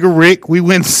to my nigga Rick. We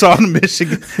went and saw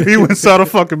the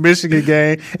fucking Michigan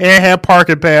game and had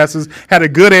parking passes. Had a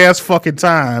good ass fucking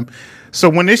time. So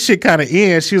when this shit kind of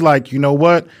ends, she's like, you know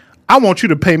what? I want you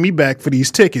to pay me back for these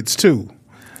tickets too.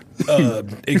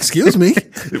 Excuse me?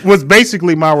 Was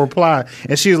basically my reply.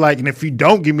 And she's like, and if you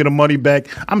don't give me the money back,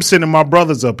 I'm sending my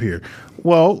brothers up here.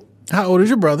 Well, how old is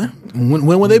your brother? When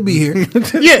will they be here?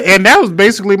 Yeah, and that was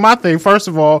basically my thing. First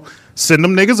of all, send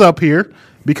them niggas up here,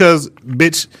 because,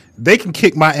 bitch, they can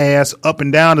kick my ass up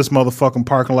and down this motherfucking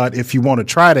parking lot if you want to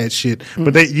try that shit.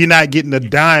 But you're not getting a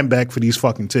dime back for these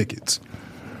fucking tickets.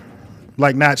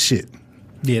 Like, not shit.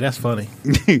 Yeah, that's funny.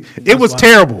 It was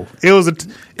terrible. It was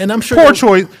and I'm sure poor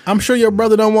choice. I'm sure your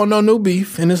brother don't want no new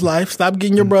beef in his life. Stop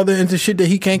getting your brother into shit that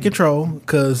he can't control,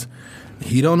 because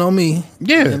he don't know me.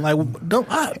 Yeah, and like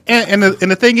and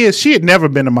the thing is, she had never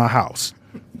been to my house,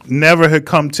 never had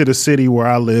come to the city where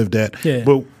I lived at. Yeah.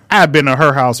 But I've been to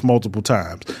her house multiple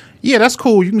times. Yeah, that's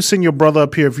cool. You can send your brother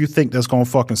up here if you think that's gonna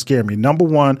fucking scare me. Number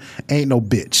one, ain't no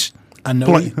bitch. I know,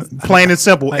 plain and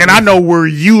simple. And I know where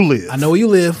you live. I know where you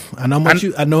live. I know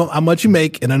how much you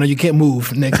make, and I know you can't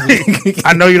move next week.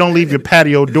 I know you don't leave your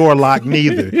patio door locked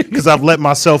neither, because I've let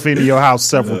myself into your house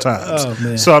several times. Oh,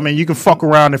 man. So I mean, you can fuck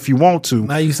around if you want to.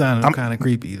 Now you sounding kind of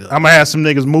creepy though. I'm gonna have some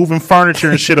niggas moving furniture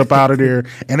and shit up out of there,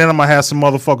 and then I'm gonna have some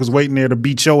motherfuckers waiting there to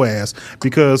beat your ass,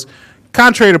 because,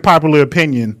 contrary to popular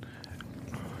opinion,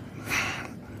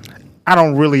 I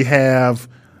don't really have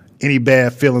any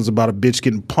bad feelings about a bitch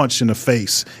getting punched in the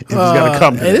face if it's got to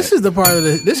come to that. This is the part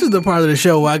of the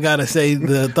show where I gotta say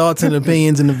the thoughts and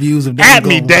opinions and the views of Dame at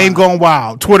me, Dame Gone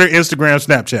Wild, Twitter, Instagram,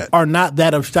 Snapchat are not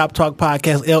that of Shop Talk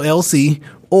Podcast LLC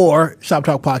or Shop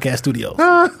Talk Podcast Studios.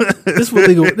 This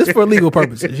for legal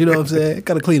purposes. You know what I'm saying?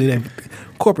 Gotta clean it in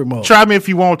corporate mode. Try me if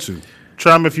you want to.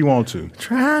 Try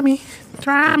me.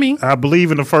 I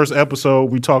believe in the first episode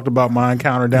we talked about my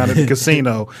encounter down at the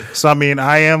casino. So I mean,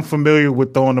 I am familiar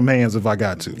with throwing them hands if I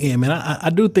got to. Yeah, man. I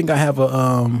do think I have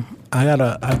I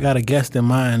got a guest in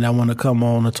mind that want to come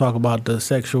on to talk about the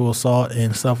sexual assault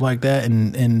and stuff like that,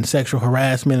 and sexual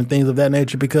harassment and things of that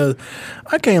nature. Because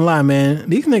I can't lie, man.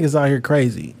 These niggas out here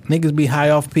crazy. Niggas be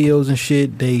high off pills and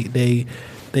shit. They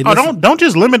don't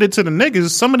just limit it to the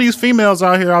niggas. Some of these females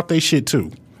out here out they shit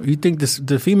too. You think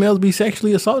the females be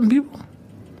sexually assaulting people?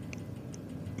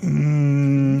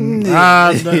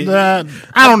 I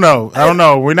don't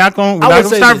know. We're not going to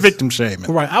start victim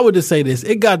shaming. Right. I would just say this.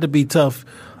 It got to be tough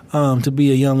to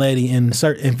be a young lady and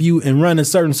run in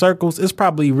certain circles. It's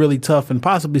probably really tough and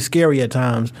possibly scary at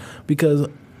times, because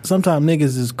sometimes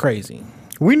niggas is crazy.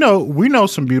 We know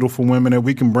some beautiful women that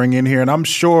we can bring in here, and I'm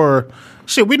sure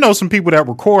we know some people that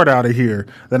record out of here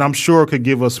that I'm sure could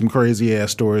give us some crazy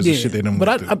ass stories and shit they done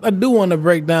went through. I do want to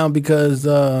break down, because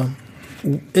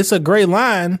it's a gray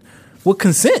line with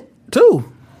consent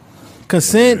too.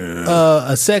 Consent,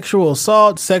 a sexual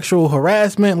assault, sexual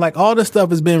harassment, like all this stuff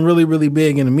has been really, really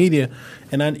big in the media.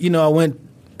 And I went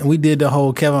and we did the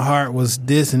whole Kevin Hart was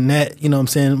this and that. You know what I'm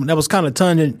saying? That was kind of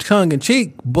tongue in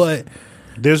cheek, but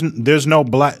there's no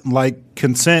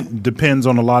consent depends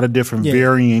on a lot of different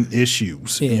varying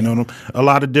issues. Yeah. You know, a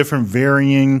lot of different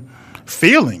varying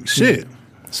feelings. Shit. Yeah.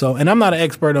 So, and I'm not an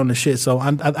expert on the shit, so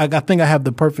I think I have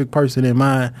the perfect person in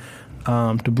mind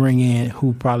to bring in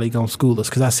who probably gonna school us,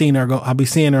 because I'll be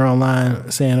seeing her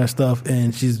online saying her stuff,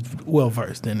 and she's well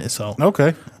versed in it. So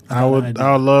okay, I would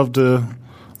love to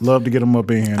get them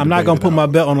up in here. I'm not gonna put my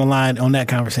belt on the line on that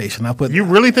conversation. You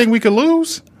really think we could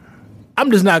lose? I'm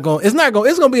just not going. It's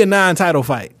gonna be a non-title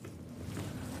fight.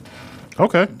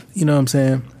 Okay, you know what I'm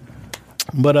saying.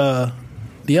 But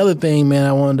the other thing, man,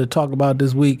 I wanted to talk about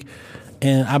this week,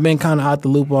 and I've been kind of out the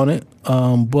loop on it.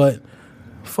 But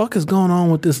fuck is going on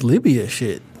with this Libya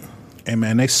shit? Hey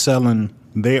man,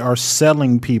 they are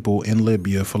selling people in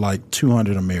Libya for like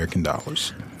 $200 American.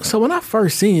 So when I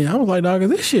first seen it, I was like, dog, is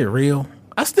this shit real?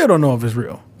 I still don't know if it's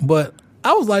real, but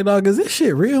I was like, dog, is this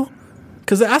shit real?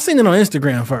 Because I seen it on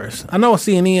Instagram first. I know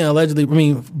CNN allegedly,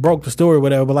 broke the story or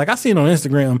whatever, but like I seen it on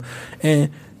Instagram,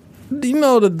 and you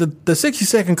know the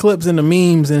 60-second clips and the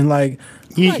memes and like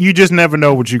you just never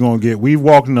know what you're gonna get. We've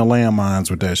walked in the landmines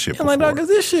with that shit before. I'm like, dog, is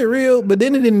this shit real? But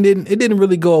then it didn't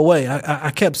really go away.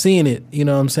 I kept seeing it. You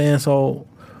know what I'm saying? So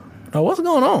what's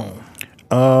going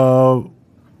on?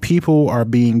 People are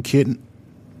being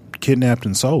kidnapped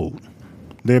and sold.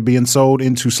 They're being sold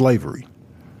into slavery.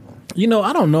 You know,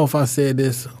 I don't know if I said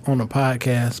this on a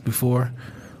podcast before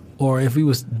or if we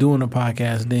was doing a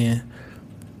podcast then.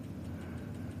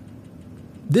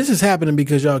 This is happening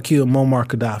because y'all killed Muammar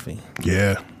Gaddafi.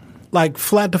 Yeah. Like,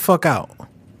 flat the fuck out.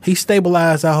 He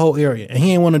stabilized our whole area, and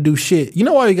he ain't want to do shit. You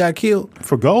know why he got killed?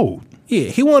 For gold. Yeah,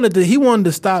 he wanted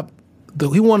to stop.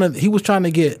 He was trying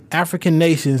to get African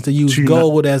nations to use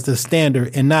gold as the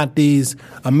standard and not these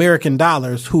American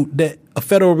dollars that a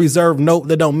Federal Reserve note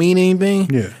that don't mean anything.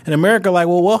 Yeah. And America like,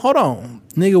 well, hold on.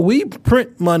 Nigga, we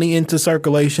print money into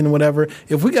circulation or whatever.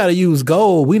 If we got to use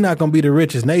gold, we not going to be the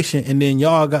richest nation. And then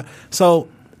y'all got... So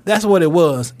that's what it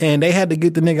was. And they had to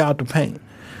get the nigga out the paint.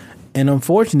 And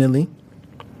unfortunately,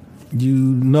 you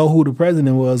know who the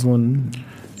president was when...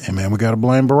 Hey, man, we got to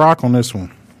blame Barack on this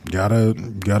one. Gotta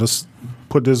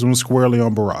put this one squarely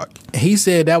on Barack. He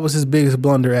said that was his biggest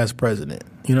blunder as president.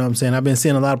 You know what I'm saying? I've been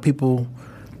seeing a lot of people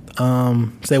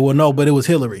say, well, no, but it was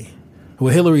Hillary.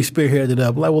 Well, Hillary spearheaded it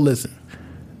up. Like, well, listen.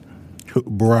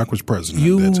 Barack was president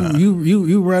at that time.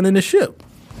 You running the ship.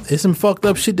 It's some fucked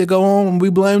up shit that go on and we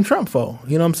blame Trump for.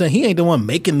 You know what I'm saying? He ain't the one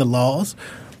making the laws.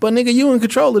 But, nigga, you in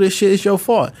control of this shit. It's your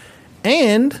fault.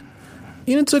 And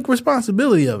you done took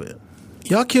responsibility of it.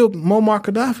 Y'all killed Muammar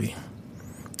Gaddafi.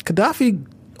 Gaddafi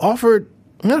offered...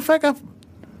 Matter of fact,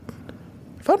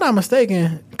 if I'm not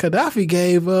mistaken, Gaddafi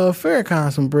gave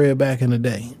Farrakhan some bread back in the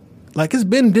day. Like, it's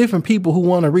been different people who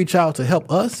want to reach out to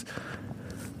help us,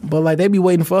 but like they be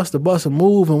waiting for us to bust a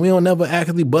move, and we don't never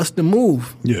actually bust the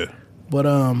move. Yeah.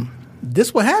 But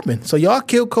this what happened. So y'all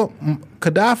killed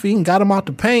Gaddafi and got him out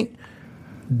the paint,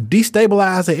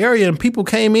 destabilized the area, and people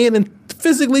came in and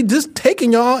physically just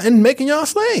taking y'all and making y'all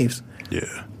slaves.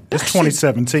 Yeah. It's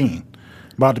 2017.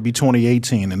 About to be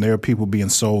 2018, and there are people being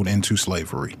sold into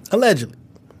slavery. Allegedly.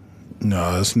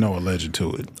 No, there's no alleged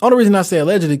to it. Only reason I say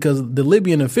allegedly because the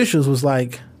Libyan officials was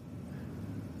like,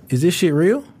 is this shit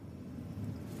real?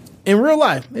 In real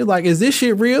life. It's like, is this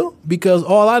shit real? Because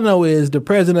all I know is the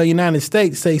president of the United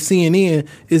States say CNN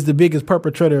is the biggest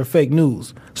perpetrator of fake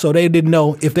news. So they didn't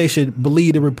know if they should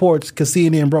believe the reports because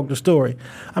CNN broke the story.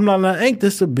 I'm not, ain't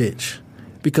this a bitch?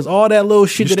 Because all that little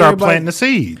shit you that start planting the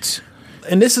seeds.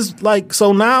 And this is like,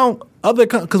 so now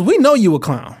because we know you a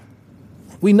clown.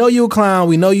 We know you a clown.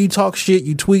 We know you talk shit.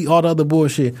 You tweet all the other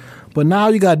bullshit. But now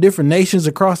you got different nations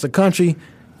across the country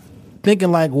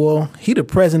thinking like, well, he the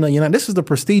president of the United States. This is the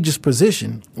prestigious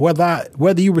position.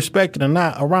 Whether you respect it or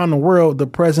not, around the world, the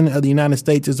president of the United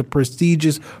States is a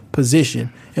prestigious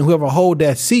position. And whoever hold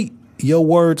that seat, your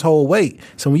words hold weight.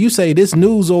 So when you say this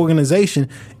news organization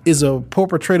is a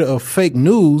perpetrator of fake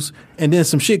news and then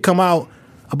some shit come out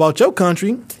about your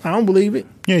country, I don't believe it.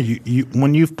 Yeah, you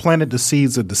when you've planted the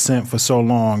seeds of dissent for so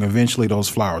long, eventually those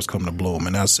flowers come to bloom,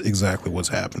 and that's exactly what's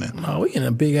happening. Oh, we in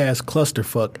a big-ass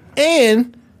clusterfuck.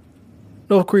 And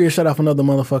North Korea shot off another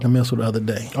motherfucking missile the other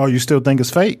day. Oh, you still think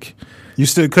it's fake? You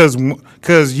still,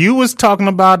 because you was talking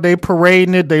about they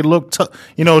parading it, they look tough.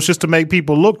 You know, it's just to make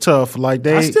people look tough. Like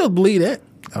I still believe that.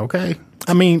 Okay.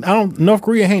 I mean, North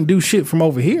Korea ain't do shit from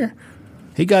over here.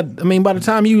 He got, by the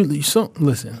time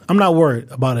listen, I'm not worried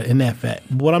about it in that fact.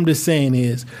 But what I'm just saying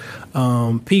is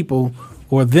people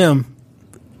or them,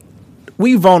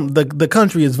 the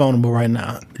country is vulnerable right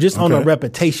now, just on a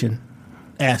reputation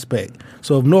aspect.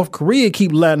 So if North Korea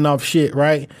keep letting off shit,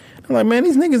 right, I'm like, man,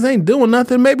 these niggas ain't doing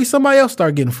nothing. Maybe somebody else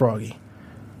start getting froggy.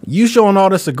 You showing all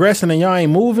this aggression and y'all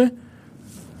ain't moving.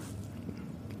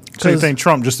 So you think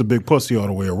Trump just a big pussy all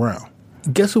the way around?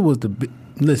 Guess who was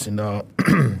listen, dog.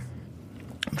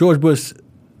 George Bush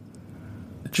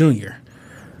Jr.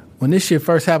 When this shit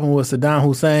first happened with Saddam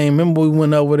Hussein, remember we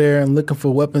went over there and looking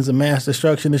for weapons of mass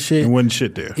destruction and shit? And wasn't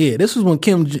shit there. Yeah, this was when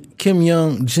Kim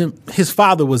Jong, his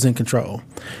father was in control.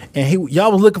 And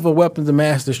y'all was looking for weapons of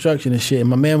mass destruction and shit. And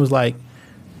my man was like,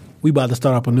 we about to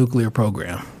start up a nuclear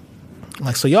program.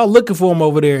 Like, so y'all looking for him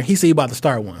over there. He said he about to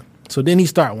start one. So then he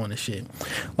start one and shit.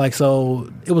 Like,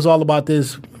 so it was all about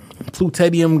this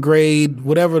plutonium grade,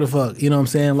 whatever the fuck, you know what I'm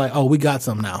saying? Like, oh, we got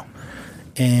some now.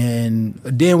 And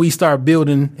then we start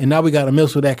building, and now we got a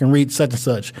missile that can reach such and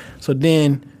such. So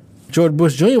then George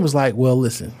Bush Jr. was like, well,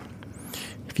 listen,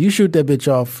 if you shoot that bitch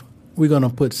off, we're going to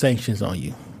put sanctions on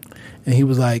you. And he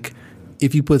was like,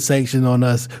 if you put sanctions on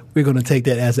us, we're going to take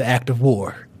that as an act of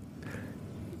war.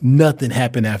 Nothing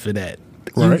happened after that.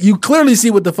 Right. You clearly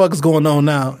see what the fuck is going on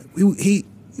now. He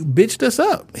bitched us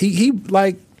up. He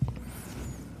like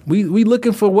we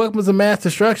looking for weapons of mass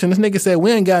destruction. This nigga said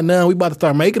we ain't got none. We about to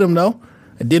start making them though.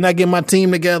 And then I get my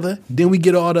team together. Then we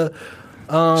get all the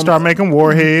start making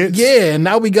warheads. yeah. And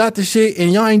now we got the shit,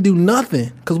 and y'all ain't do nothing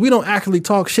because we don't actually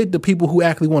talk shit to people who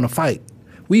actually want to fight.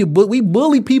 We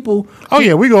bully people. Oh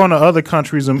yeah, we go into other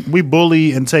countries and we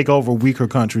bully and take over weaker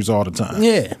countries all the time.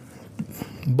 Yeah,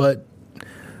 but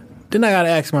then I gotta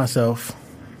ask myself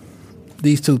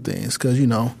these two things because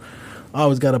I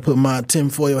always gotta put my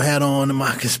tinfoil hat on and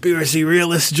my conspiracy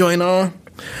realist joint on.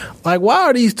 Like, why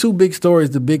are these two big stories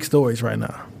the big stories right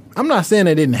now? I'm not saying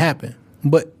that didn't happen,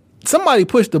 but somebody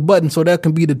pushed the button so that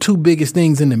can be the two biggest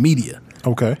things in the media.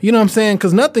 Okay, You know what I'm saying?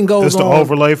 Because nothing goes it's the on.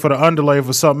 overlay for the underlay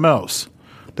for something else.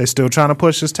 They still trying to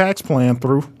push this tax plan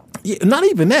through. Yeah, not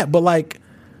even that, but like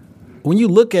when you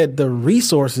look at the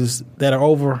resources that are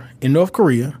over in North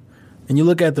Korea and you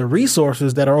look at the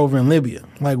resources that are over in Libya,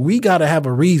 like we got to have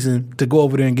a reason to go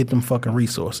over there and get them fucking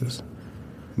resources.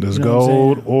 There's You know what I'm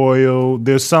gold, oil.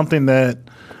 There's something that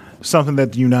the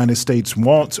United States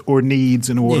wants or needs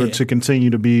in order Yeah. to continue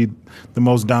to be the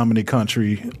most dominant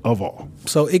country of all.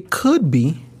 So it could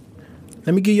be,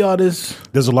 let me give y'all this.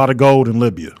 There's a lot of gold in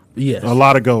Libya. Yes. A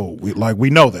lot of gold. We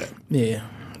know that. Yeah.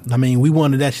 I mean, we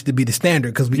wanted that shit to be the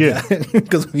standard because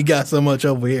we got so much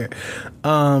over here.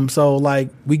 So like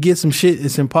we get some shit,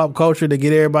 it's in pop culture to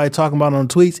get everybody talking about on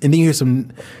tweets, and then you hear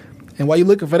some, and while you're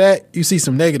looking for that, you see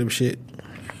some negative shit.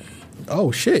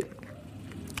 Oh shit.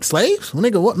 Slaves? Well,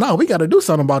 nigga, what? No, we got to do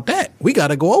something about that. We got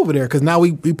to go over there because now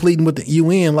we pleading with the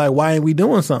UN like, why ain't we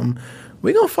doing something?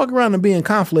 We gonna fuck around and be in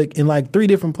conflict in like 3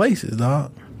 different places,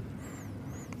 dog.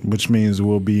 Which means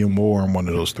we'll be in war in one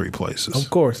of those 3 places.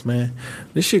 Of course, man.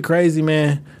 This shit crazy,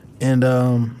 man. And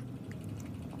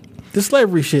this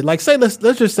slavery shit, like say let's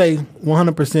just say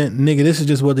 100%, nigga, this is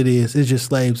just what it is. It's just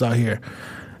slaves out here.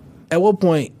 At what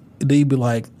point do you be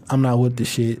like, I'm not with this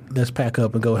shit. Let's pack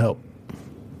up and go help?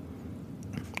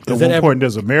 At what point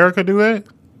does America do that?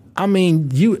 I mean,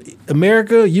 you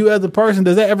as a person,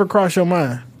 does that ever cross your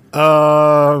mind?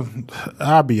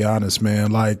 I'll be honest,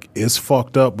 man. Like, it's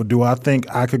fucked up, but do I think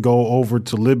I could go over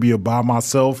to Libya by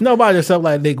myself? No, by yourself,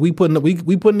 like Nick. We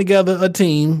putting together a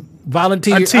team,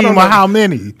 volunteer. A team of how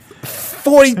many?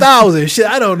 40,000. Shit,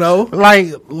 I don't know. Like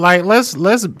let's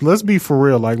be for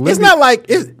real. Like, It's not like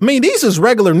these is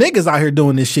regular niggas out here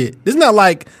doing this shit. It's not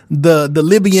like the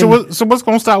Libyan. So what's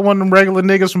gonna stop one of them regular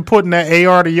niggas from putting that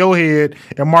AR to your head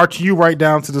and marching you right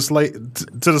down to the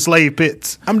slave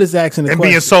pits? I'm just asking the and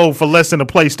question. being sold for less than a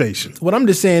PlayStation. What I'm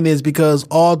just saying is because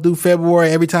all through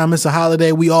February, every time it's a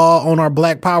holiday, we all on our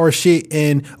Black Power shit,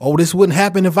 and this wouldn't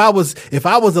happen if I was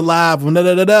alive.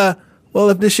 Well,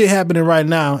 if this shit happening right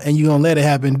now and you gonna let it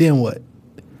happen, then what?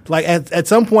 Like at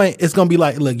some point, it's gonna be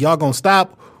like, look, y'all gonna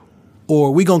stop,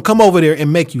 or we gonna come over there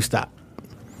and make you stop.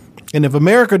 And if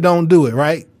America don't do it,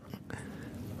 right?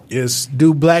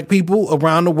 Do black people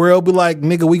around the world be like,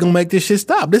 nigga, we gonna make this shit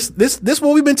stop? This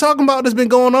what we've been talking about that's been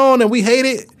going on and we hate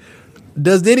it.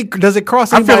 Does it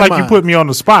cross anybody's mind? I feel like you put me on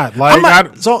the spot.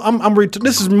 Like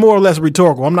this is more or less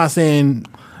rhetorical. I'm not saying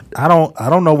I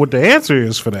don't know what the answer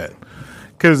is for that.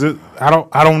 Because I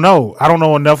don't know. I don't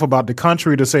know enough about the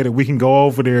country to say that we can go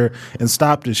over there and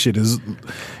stop this shit. Is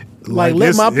like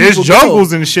let my people there's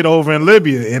jungles and shit over in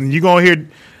Libya, and you gonna hear.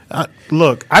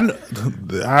 Look,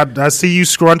 I see you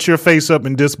scrunch your face up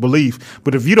in disbelief.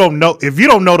 But if you don't know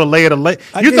the lay of the land,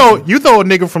 you throw a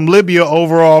nigga from Libya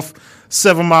over off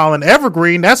 7 Mile and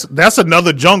Evergreen, that's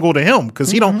another jungle to him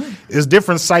because it's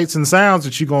different sights and sounds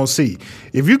that you're gonna see.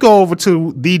 If you go over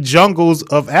to the jungles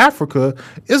of Africa,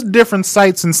 it's different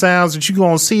sights and sounds that you're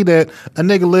gonna see that a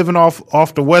nigga living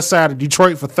off the west side of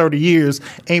Detroit for 30 years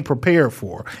ain't prepared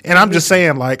for. And I'm just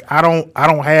saying, like, I don't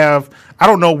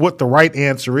know what the right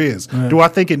answer is. Do I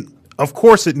think of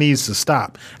course it needs to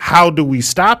stop. How do we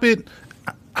stop it?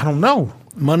 I don't know.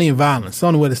 Money and violence. It's the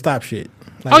only way to stop shit.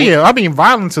 Like, I mean,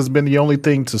 violence has been the only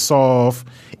thing to solve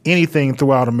anything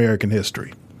throughout American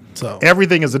history. So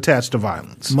everything is attached to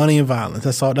violence. Money and violence.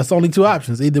 That's all. That's the only 2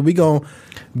 options. Either we gonna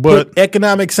put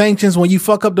economic sanctions when you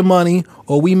fuck up the money,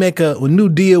 or we make a new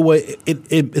deal where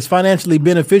it's financially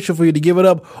beneficial for you to give it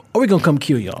up, or we gonna come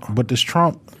kill y'all. But does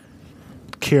Trump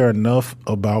care enough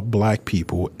about black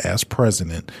people as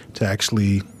president to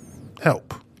actually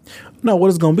help? No, what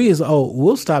it's gonna be is,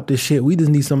 we'll stop this shit. We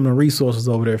just need some of the resources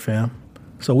over there, fam.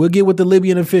 So we'll get with the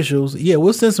Libyan officials. Yeah,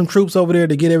 we'll send some troops over there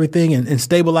to get everything and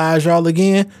stabilize y'all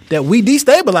again. That we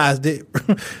destabilized it.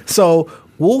 So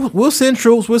we'll send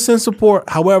troops. We'll send support.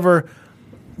 However,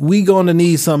 we gonna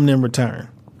need something in return.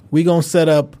 We gonna set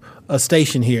up a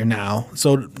station here now,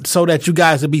 so that you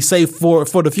guys will be safe for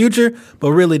the future.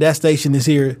 But really, that station is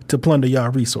here to plunder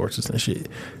y'all resources and shit.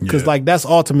 Because like that's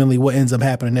ultimately what ends up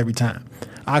happening every time.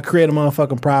 I create a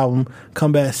motherfucking problem,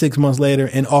 come back 6 months later,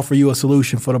 and offer you a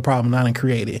solution for the problem I done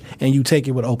created, and you take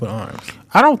it with open arms.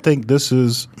 I don't think this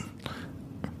is.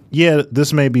 Yeah,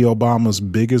 this may be Obama's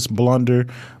biggest blunder,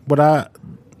 but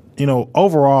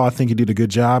overall, I think he did a good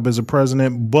job as a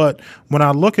president. But when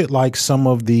I look at like some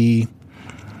of the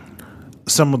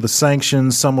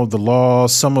sanctions, some of the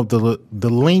laws, some of the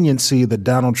leniency that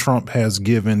Donald Trump has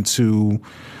given to,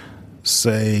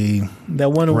 say,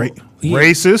 that one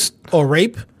racist or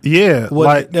rape,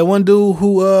 like that one dude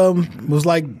who was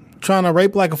like trying to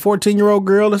rape like a 14-year-old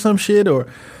girl or some shit, or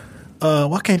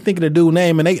I can't think of the dude's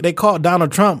name, and they called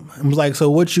Donald Trump and was like, so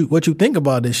what you think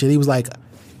about this shit? He was like,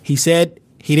 he said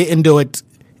he didn't do it,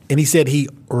 and he said he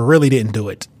really didn't do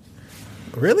it.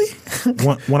 Really?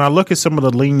 When I look at some of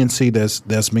the leniency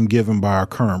that's been given by our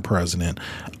current president,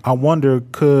 I wonder,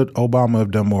 could Obama have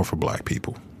done more for black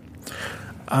people?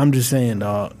 I'm just saying,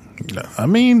 dog. I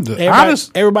mean,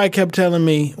 everybody kept telling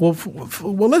me, well,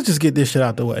 let's just get this shit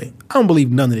out the way. I don't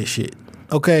believe none of this shit.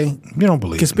 Okay? You don't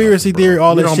believe conspiracy nothing, theory,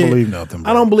 all this shit. You don't believe nothing,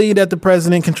 bro. I don't believe that the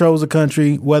president controls the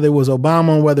country, whether it was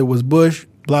Obama, whether it was Bush,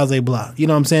 blah, blah, blah. You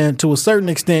know what I'm saying? To a certain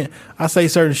extent, I say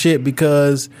certain shit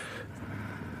because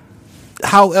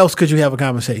how else could you have a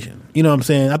conversation? You know what I'm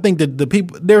saying? I think that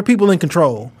there are people in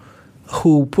control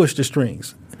who push the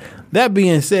strings. That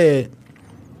being said,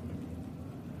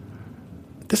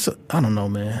 I don't know,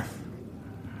 man.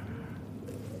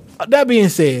 That being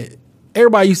said,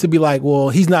 everybody used to be like, well,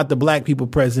 he's not the black people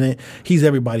president. He's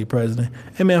everybody president.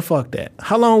 Hey, man, fuck that.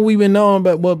 How long we been knowing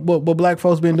about what black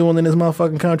folks been doing in this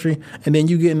motherfucking country? And then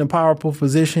you get in a powerful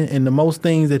position, and the most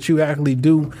things that you actually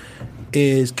do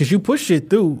is, because you push shit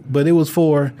through, but it was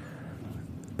for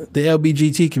the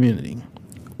LGBT community,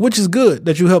 which is good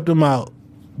that you helped them out,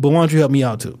 but why don't you help me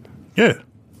out too? Yeah.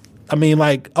 I mean,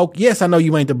 like, oh, yes, I know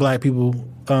you ain't the black people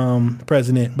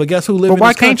president, but guess who lives in this country? But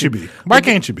why can't you be? Why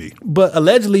can't you be? But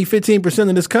allegedly 15%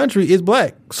 of this country is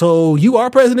black. So you are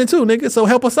president too, nigga. So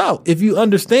help us out. If you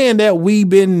understand that we've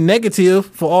been negative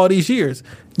for all these years,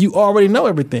 you already know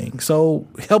everything. So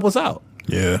help us out.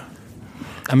 Yeah.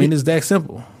 I mean, it's that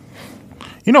simple.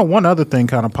 You know, one other thing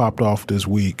kind of popped off this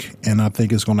week, and I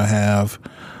think it's going to have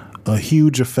a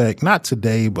huge effect, not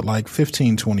today, but like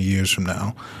 15, 20 years from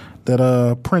now,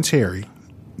 that Prince Harry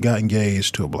got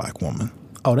engaged to a black woman.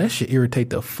 Oh, that shit irritate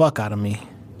the fuck out of me.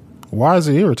 Why does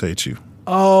it irritate you?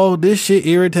 Oh, this shit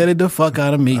irritated the fuck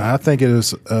out of me. I think it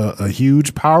is a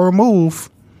huge power move.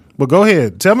 But go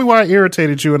ahead. Tell me why it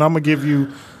irritated you, and I'm gonna give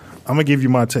you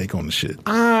my take on the shit.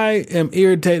 I am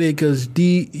irritated because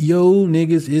yo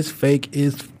niggas is fake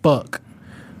as fuck.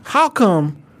 How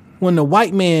come when the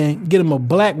white man get him a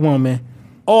black woman,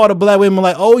 all the black women are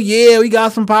like, oh yeah, we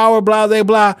got some power, blah blah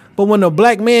blah. But when the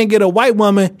black man get a white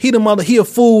woman, he a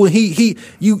fool.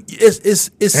 It's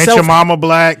Ain't your mama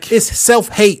black? It's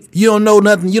self-hate. You don't know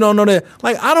nothing. You don't know that.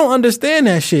 Like, I don't understand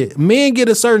that shit. Men get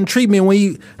a certain treatment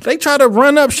when they try to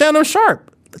run up Shannon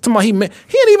Sharp. He ain't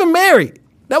even married.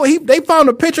 That way they found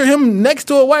a picture of him next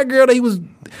to a white girl that he was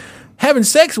having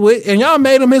sex with, and y'all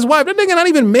made him his wife. That nigga not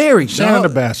even married. Shannon the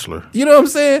Bachelor. You know what I'm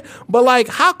saying? But like,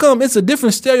 how come it's a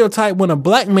different stereotype when a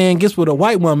black man gets with a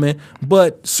white woman,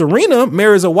 but Serena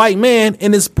marries a white man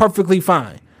and it's perfectly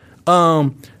fine?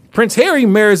 Prince Harry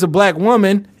marries a black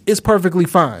woman, it's perfectly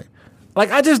fine. Like,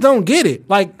 I just don't get it.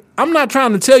 Like, I'm not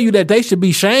trying to tell you that they should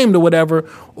be shamed or whatever,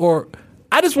 or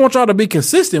I just want y'all to be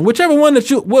consistent.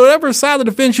 Whatever side of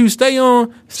the fence you stay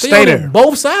on there.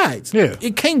 Both sides. Yeah.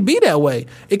 It can't be that way.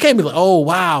 It can't be like, oh,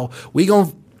 wow,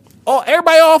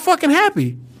 everybody all fucking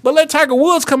happy. But let Tiger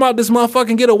Woods come out this motherfucker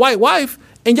and get a white wife,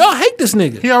 and y'all hate this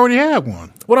nigga. He already had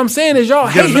one. What I'm saying is y'all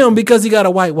hate him because he got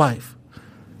a white wife.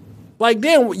 Like,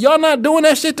 damn, y'all not doing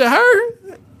that shit to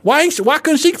her? Why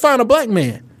couldn't she find a black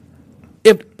man?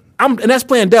 And that's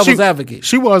playing devil's advocate.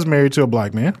 She was married to a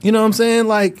black man. You know what I'm saying?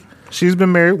 Like, she's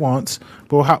been married once,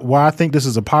 but why I think this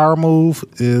is a power move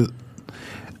is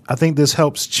I think this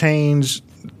helps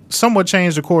somewhat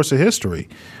change the course of history.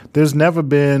 There's never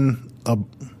been a...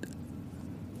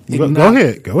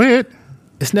 Go ahead.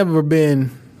 It's never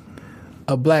been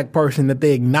a black person that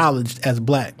they acknowledged as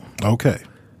black. Okay.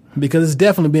 Because it's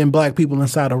definitely been black people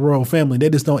inside the royal family. They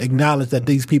just don't acknowledge that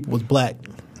these people was black.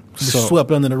 Just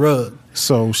swept under the rug.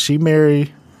 So she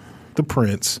married the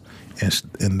prince,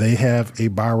 and they have a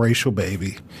biracial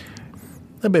baby.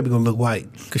 That baby gonna look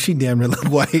white because she damn near look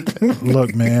white.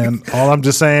 Look, man, all I'm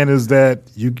just saying is that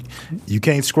you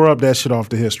can't scrub that shit off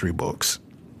the history books.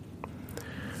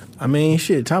 I mean,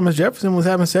 shit, Thomas Jefferson was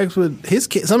having sex with his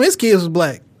kids. Some of his kids was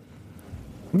black.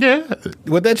 Yeah,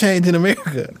 What that change in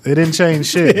America? it didn't change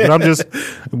shit.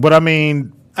 But I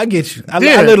mean, I get you. I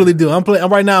Yeah. literally do.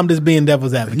 Right now. I'm just being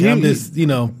devil's advocate. I'm just, you're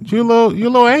a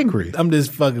little angry. I'm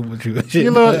just fucking with you.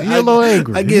 You're a little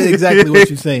angry. I get exactly what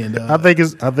you're saying, dog. I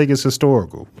think it's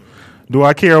historical. Do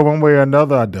I care one way or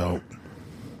another? I don't.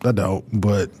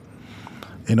 But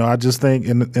I just think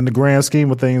in the grand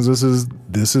scheme of things,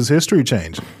 this is history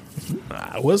changing.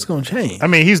 What's going to change? I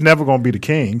mean, he's never going to be the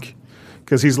king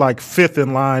because he's like fifth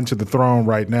in line to the throne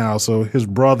right now. So his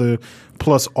brother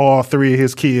plus all three of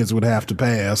his kids would have to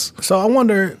pass. So I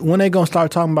wonder when they going to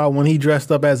start talking about when he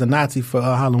dressed up as a Nazi for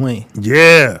Halloween.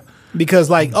 Yeah. Because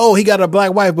he got a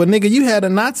black wife, but nigga, you had a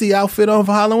Nazi outfit on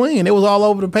for Halloween. It was all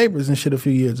over the papers and shit a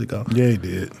few years ago. Yeah, he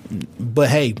did. But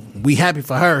hey, we happy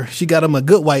for her. She got him a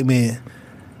good white man.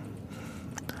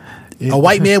 A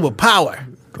white man with power.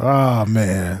 Oh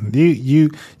man, you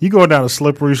going down a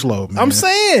slippery slope, man. I'm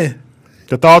saying.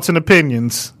 The thoughts and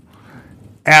opinions.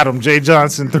 Adam J.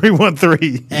 Johnson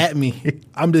 313 at me.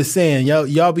 I'm just saying,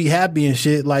 y'all be happy and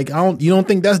shit. Like you don't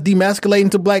think that's demasculating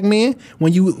to black men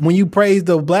when you praise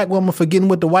the black woman for getting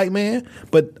with the white man,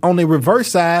 but on the reverse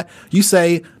side, you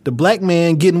say the black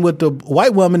man getting with the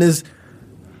white woman is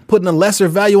putting a lesser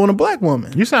value on a black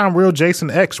woman. You sound real Jason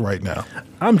X right now.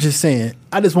 I'm just saying.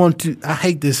 I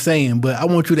hate this saying, but I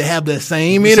want you to have that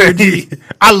same energy.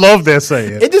 I love that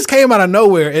saying. It just came out of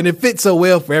nowhere, and it fits so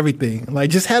well for everything. Like,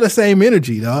 just have the same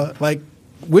energy, dog. Like,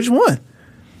 which one?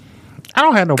 I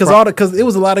don't have no problem. Because it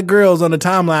was a lot of girls on the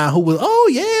timeline who was, oh,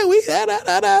 yeah, we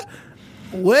da.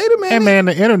 Wait a minute. And, man,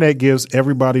 the internet gives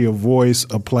everybody a voice,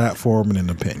 a platform, and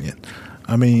an opinion.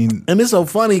 I mean. And it's so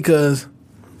funny because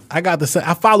I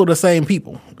follow the same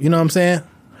people. You know what I'm saying?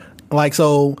 Like,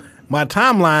 so my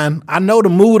timeline, I know the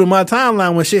mood of my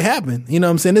timeline when shit happen. You know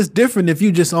what I'm saying? It's different if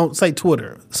you just don't say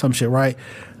Twitter, some shit, right?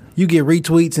 You get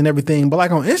retweets and everything. But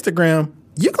like on Instagram,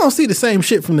 you're going to see the same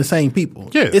shit from the same people.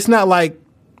 Yeah. It's not like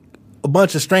a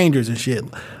bunch of strangers and shit.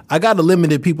 I got a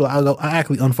limited people. I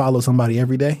actually unfollow somebody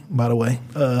every day, by the way.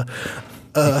 Are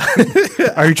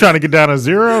you trying to get down to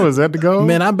zero? Is that the goal?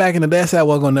 Man, I'm back in the day. I said I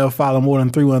wasn't going to never follow more than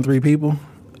 313 people.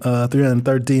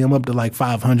 313. I'm up to like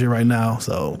 500 right now.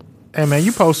 So, hey man,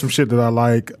 you post some shit that I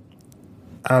like.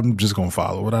 I'm just gonna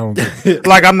follow it. I don't get,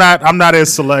 like I'm not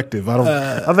as selective.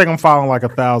 I think I'm following like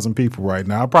 1,000 people right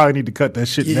now. I probably need to cut that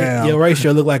shit down. Your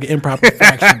ratio look like an improper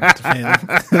fraction.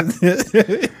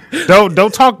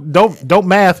 Don't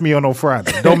math me on no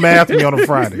Friday. Don't math me on a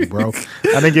Friday, bro.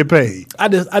 I didn't get paid. I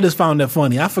just found that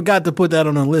funny. I forgot to put that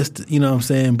on the list. You know what I'm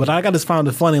saying? But I just found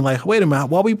it funny. Like, wait a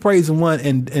minute, why we praising one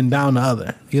and down the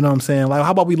other? You know what I'm saying? Like, how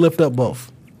about we lift up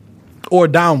both? Or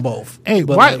down both. Hey,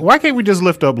 but why can't we just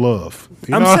lift up love?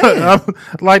 I'm saying.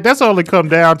 Like that's all it come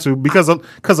down to because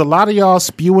a lot of y'all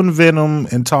spewing venom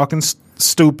and talking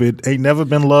stupid ain't never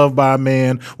been loved by a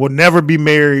man, will never be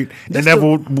married, and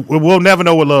we'll never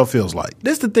know what love feels like.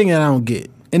 This the thing that I don't get,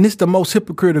 and it's the most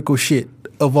hypocritical shit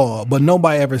of all, but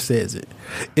nobody ever says it.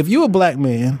 If you a black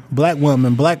man, black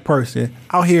woman, black person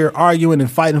out here arguing and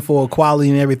fighting for equality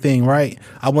and everything, right?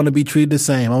 I want to be treated the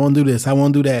same. I want to do this. I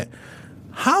want to do that.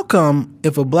 How come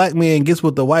if a black man gets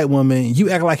with a white woman, you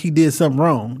act like he did something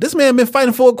wrong? This man been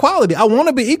fighting for equality. I want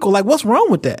to be equal. Like, what's wrong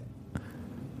with that?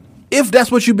 If that's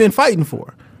what you've been fighting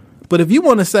for. But if you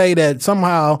want to say that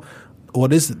somehow, or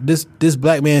this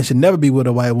black man should never be with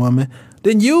a white woman,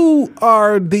 then you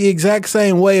are the exact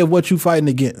same way of what you fighting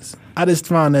against. I just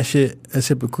found that shit as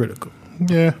hypocritical.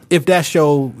 Yeah. If that's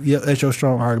your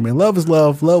strong argument. Love is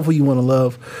love. Love who you want to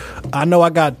love. I know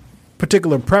I got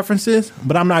particular preferences,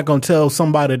 but I'm not going to tell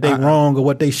somebody that they wrong or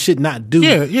what they should not do.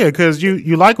 Yeah, because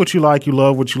you like what you like, you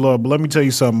love what you love. But let me tell you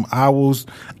something. I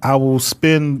will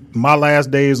spend my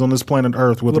last days on this planet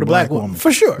Earth with a black woman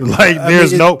for sure. Like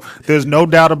there's no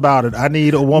doubt about it. I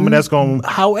need a woman that's going.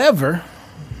 However,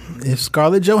 if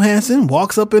Scarlett Johansson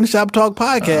walks up in the Shop Talk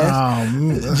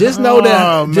podcast, just know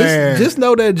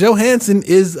that Johansson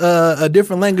is a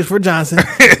different language for Johnson,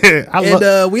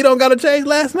 and we don't got to change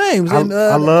last names.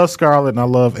 I love Scarlett and I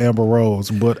love Amber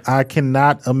Rose, but I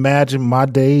cannot imagine my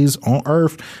days on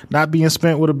Earth not being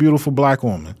spent with a beautiful black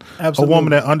woman. Absolutely. A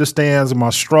woman that understands my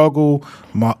struggle,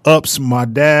 my ups, my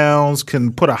downs,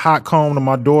 can put a hot comb to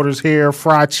my daughter's hair,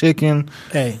 fry chicken.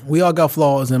 Hey, we all got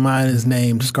flaws, and mine is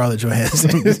named Scarlett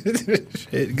Johansson.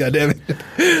 Shit, goddamn it!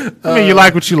 I mean, you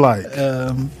like what you like.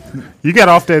 You got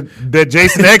off that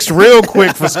Jason X real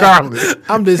quick for Scarlett.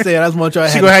 I'm just saying, that's much I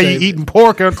had. She gonna have you eating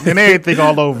pork and everything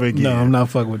all over again. No, I'm not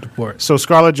fucking with the pork. So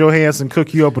Scarlett Johansson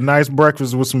cook you up a nice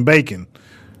breakfast with some bacon.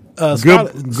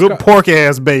 Good pork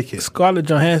ass bacon. Scarlett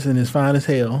Johansson is fine as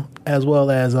hell, as well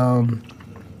as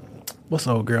what's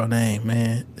the old girl name,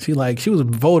 man? She was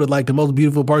voted like the most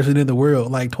beautiful person in the world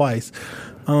like twice.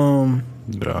 No.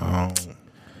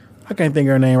 I can't think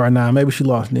of her name right now. Maybe she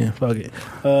lost then. Fuck it.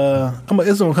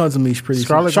 It's gonna come to me pretty soon.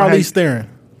 Scarlett Charlize Theron.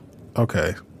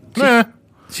 Okay.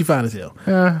 She fine as hell.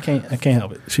 Yeah. I can't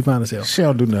help it. She fine as hell. She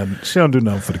don't do nothing. She don't do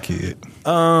nothing for the kid.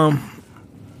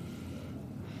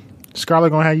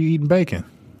 Scarlett gonna have you eating bacon.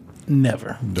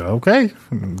 Never. Okay.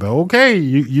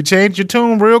 You changed your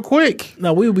tune real quick.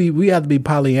 No, we have to be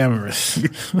polyamorous.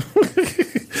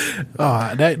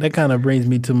 That kind of brings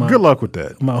me to my Good luck with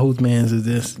that. my whose man's is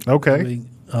this? Okay.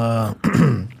 Oh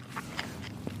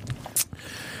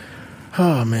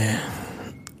man,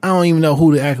 I don't even know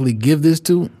who to actually give this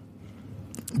to.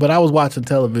 But I was watching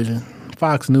television,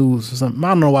 Fox News or something. I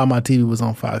don't know why my TV was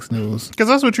on Fox News. Because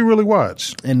that's what you really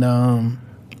watch. And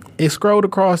it scrolled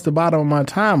across the bottom of my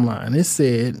timeline. It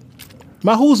said,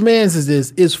 my whose man's is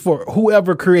this is for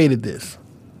whoever created this.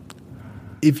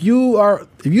 If you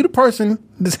the person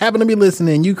that's happened to be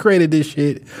listening and you created this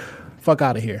shit, fuck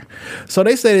out of here. So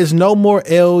they say there's no more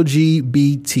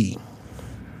LGBT.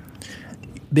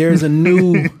 There's a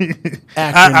new acronym.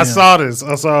 I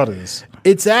saw this.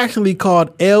 It's actually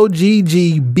called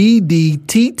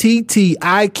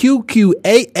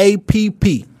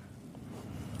LGBTTTIQQAAPP,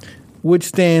 which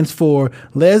stands for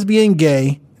lesbian,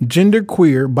 gay,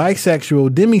 genderqueer, bisexual,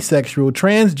 demisexual,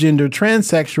 transgender,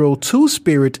 transsexual,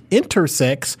 two-spirit,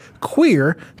 intersex,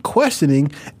 queer,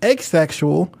 questioning,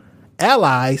 asexual,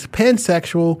 allies,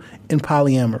 pansexual, and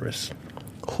polyamorous.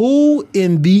 Who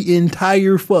in the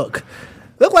entire fuck?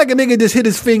 Look like a nigga just hit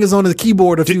his fingers on his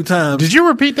keyboard a few times. Did you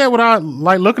repeat that without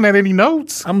looking at any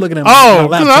notes? I'm looking at my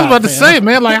because laptop, I was about to say,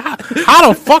 man, like how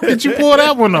the fuck did you pull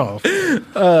that one off?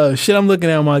 Shit, I'm looking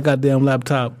at my goddamn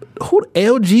laptop. Who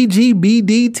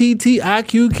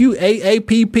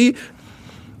LGGBDTTIQQAAPP?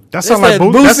 That sound like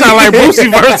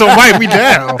Boosie verse on Wipe Me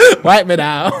Down. Wipe me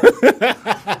down.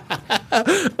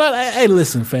 But hey,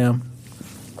 listen, fam.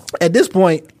 At this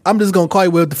point, I'm just gonna call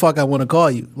you what the fuck I want to call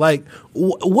you. Like,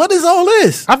 what is all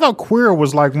this? I thought queer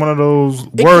was like one of those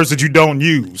words that you don't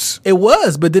use. It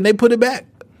was, but then they put it back.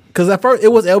 Because at first it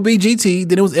was LBGT,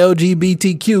 then it was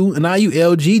LGBTQ, and now you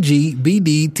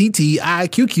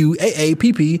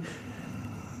LGGBDTTIQQAAPP.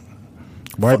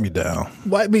 Wipe me down.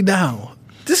 Wipe me down.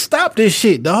 Just stop this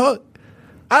shit, dog.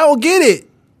 I don't get it.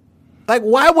 Like,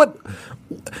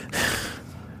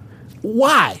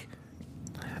 why?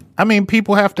 I mean,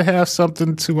 people have to have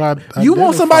something to You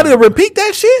want somebody to repeat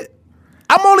that shit?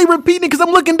 I'm only repeating it because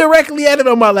I'm looking directly at it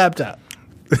on my laptop.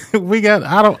 I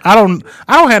don't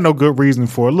have no good reason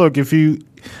for it. Look, if you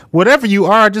whatever you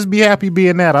are, just be happy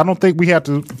being that. I don't think we have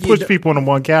to push people into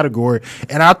one category.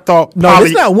 And I thought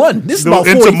it's not one. This is about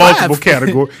 45. Into multiple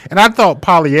categories. And I thought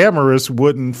polyamorous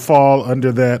wouldn't fall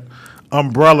under that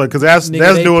umbrella because that's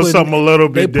doing something a little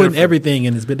bit different. They putting everything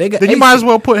in this, but they got. Then you might as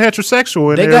well put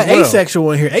heterosexual in there. They got as well.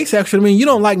 Asexual in here. Asexual, I mean, you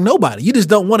don't like nobody. You just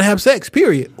don't want to have sex.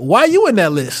 Period. Why are you in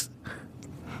that list?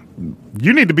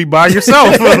 You need to be by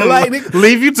yourself.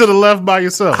 Leave you to the left by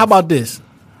yourself. How about this?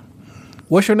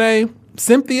 What's your name?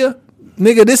 Cynthia?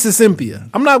 Nigga, this is Cynthia.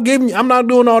 I'm not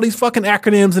doing all these fucking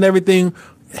acronyms and everything.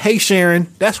 Hey Sharon,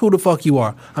 that's who the fuck you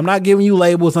are. I'm not giving you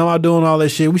labels. I'm not doing all that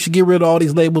shit. We should get rid of all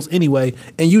these labels anyway.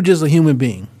 And you just a human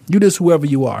being. You just whoever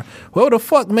you are. Whoever the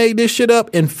fuck made this shit up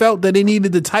and felt that they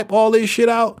needed to type all this shit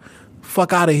out,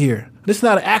 fuck out of here. This is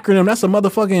not an acronym. That's a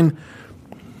motherfucking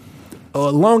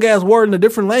long ass word in a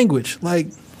different language. Like,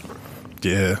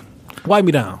 yeah, wipe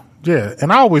me down. Yeah,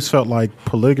 and I always felt like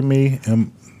polygamy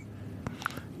and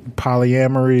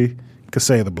polyamory could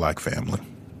save the black family.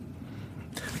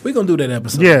 We're gonna do that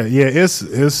episode. Yeah,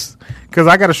 it's because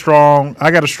I got a strong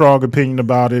opinion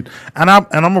about it, and I'm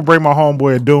gonna bring my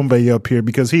homeboy Adumbe up here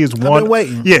because he is one. I've been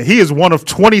waiting. Yeah, he is one of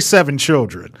 27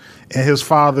 children, and his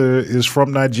father is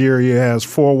from Nigeria, has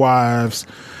 4 wives,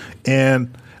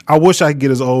 and I wish I could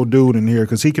get his old dude in here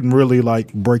because he can really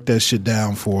like break that shit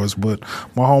down for us. But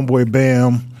my homeboy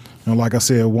Bam, like I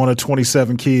said, one of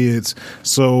 27 kids.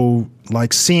 So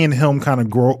like seeing him kind of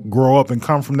grow up and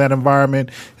come from that environment,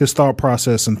 his thought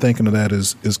process and thinking of that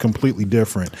is completely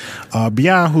different.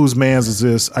 Beyond whose man's is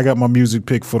this? I got my music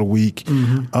pick for the week.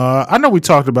 Mm-hmm. I know we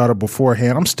talked about it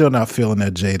beforehand. I'm still not feeling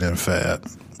that Jada and Fab.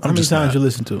 How many times you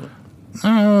listen to it?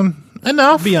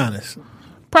 Enough. Be honest.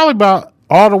 Probably about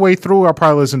all the way through. I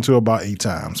probably listened to it about 8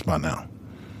 times by now,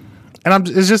 and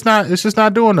it's just not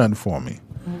doing nothing for me.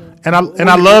 And I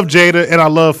love Jada and I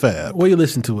love Fab. Where you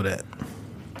listen to it at?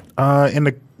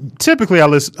 Typically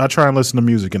I try and listen to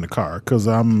music in the car because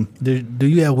I'm. Do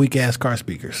you have weak ass car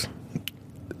speakers?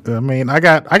 I mean, I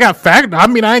got factory. I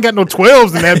mean, I ain't got no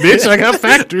 12s in that bitch. I got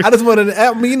factory. I just wanted to,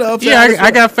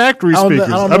 I got factory speakers. I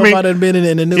don't know if I'd have been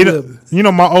in the new whip. You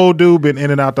know, my old dude been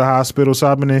in and out the hospital,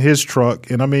 so I've been in his truck,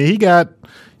 and I mean,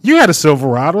 you had a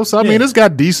Silverado, so I mean, it's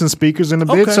got decent speakers in the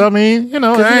bitch. So I mean, you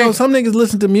know, some niggas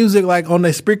listen to music like on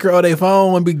their speaker or their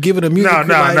phone and be giving them music.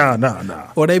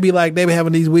 No. Or they be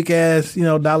having these weak ass,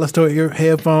 dollar store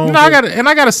headphones. No, I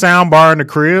got a sound bar in the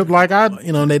crib. Like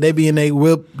they be in their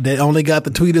whip. They only got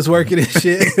the tweeters working and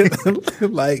shit.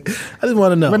 Like, I just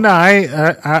want to know. But no,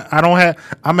 I don't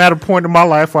have. I'm at a point in my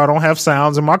life where I don't have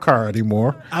sounds in my car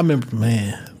anymore. I remember,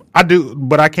 man. I do,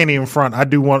 but I can't even front. I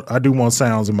do want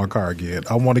sounds in my car again.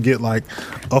 I want to get like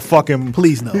a fucking.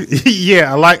 Please no.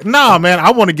 Yeah, like man.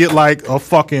 I want to get like a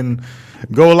fucking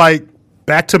go like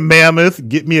back to Mammoth,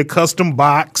 get me a custom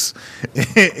box,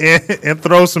 and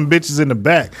throw some bitches in the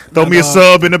back. Throw me a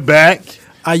sub in the back.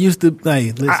 I used to.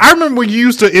 Hey, I remember when you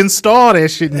used to install that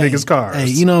shit in niggas' cars. Hey,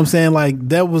 you know what I'm saying? Like,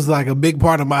 that was like a big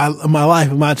part of my life,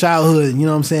 of my childhood. You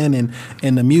know what I'm saying?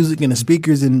 And the music and the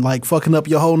speakers and like fucking up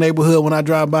your whole neighborhood when I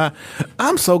drive by.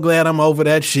 I'm so glad I'm over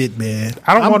that shit, man.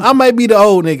 I might be the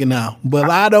old nigga now, but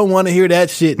I don't want to hear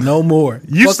that shit no more.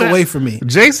 Fuck away from me.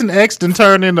 Jason Exton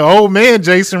turned into old man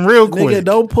Jason real quick. Nigga,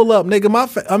 don't pull up,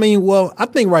 nigga. I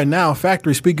think right now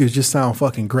factory speakers just sound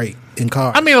fucking great in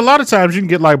cars. I mean, a lot of times you can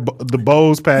get like the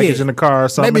Bose package in the car or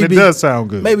something, and it does sound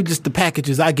good. Maybe just the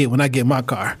packages I get when I get my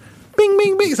car. Bing,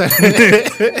 bing, bing.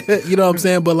 You know what I'm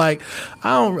saying? But like,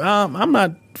 I'm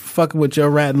not fucking with your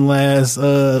ratting ass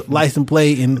license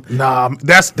plate and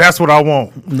that's what I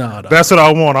want. No, that's what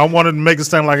I want. I wanted to make it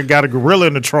sound like I got a gorilla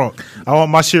in the trunk. I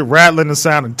want my shit rattling and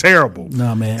sounding terrible.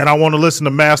 No, man. And I want to listen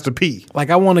to Master P. Like,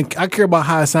 I care about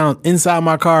how it sounds inside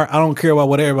my car. I don't care about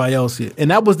what everybody else hears.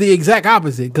 And that was the exact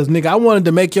opposite. Because nigga, I wanted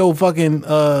to make your fucking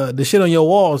the shit on your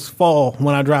walls fall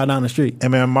when I drive down the street.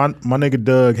 And man, my nigga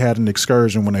Doug had an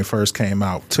excursion when they first came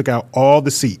out. Took out all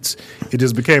the seats. It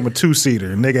just became a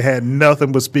 2-seater. Nigga had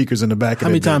nothing but speakers in the back of it. How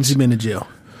many times you been to jail?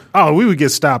 Oh, we would get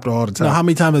stopped all the time. No, how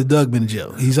many times has Doug been in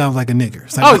jail? He sounds like a nigger.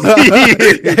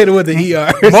 Hit it with the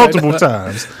ER. Multiple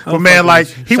times. But man, like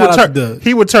he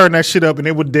would turn that shit up and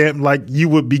it would like you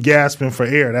would be gasping for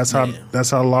air. That's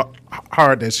how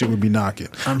hard that shit would be knocking.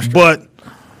 But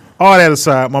all that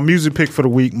aside, my music pick for the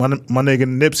week, my nigga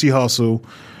Nipsey Hussle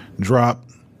dropped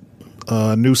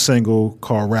a new single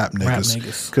called Rap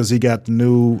Niggas because he got the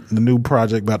new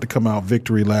project about to come out,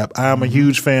 Victory Lap. I am a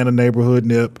huge fan of Neighborhood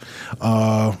Nip.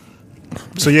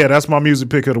 So yeah, that's my music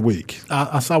pick of the week.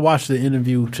 I watched the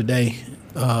interview today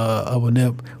of a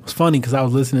Nip. It was funny because I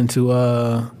was listening to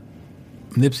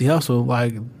Nipsey Hussle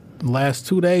like the last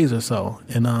 2 days or so,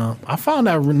 and I found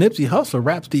out Nipsey Hussle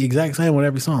raps the exact same with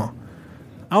every song.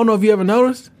 I don't know if you ever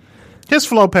noticed. His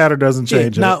flow pattern doesn't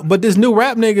change. Now, but this new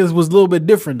Rap Niggas was a little bit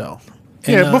different though.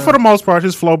 And, but for the most part,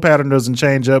 his flow pattern doesn't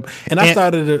change up. And I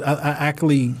started,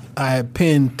 I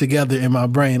pinned together in my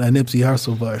brain a Nipsey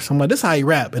Hussle verse. I'm like, this is how he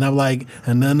rap. And I'm like,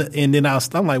 and then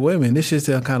I'm like, wait a minute, this shit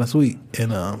sound kind of sweet.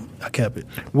 And I kept it.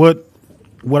 What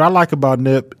I like about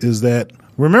Nip is that,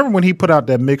 remember when he put out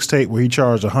that mixtape where he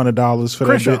charged $100 for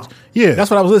Crenshaw. that bitch? Yeah. That's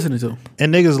what I was listening to.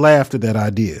 And niggas laughed at that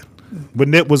idea. But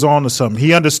Nip was on to something.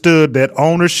 He understood that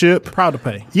ownership. Proud to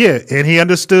pay. Yeah, and he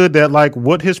understood that like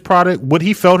what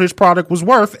he felt his product was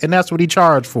worth, and that's what he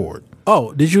charged for it.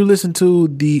 Oh, did you listen to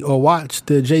watch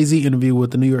the Jay-Z interview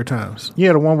with the New York Times?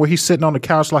 Yeah, the one where he's sitting on the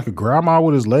couch like a grandma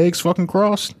with his legs fucking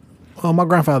crossed. Oh, my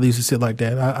grandfather used to sit like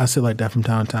that. I sit like that from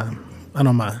time to time. I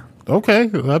don't mind. Okay,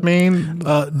 I mean,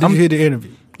 did you hear the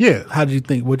interview? Yeah. How did you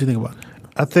think? What did you think about it?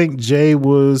 I think Jay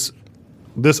was.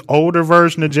 This older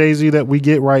version of Jay-Z that we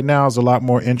get right now is a lot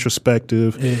more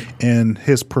introspective, and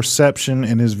his perception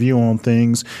and his view on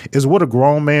things is what a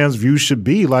grown man's view should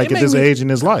be like at this age in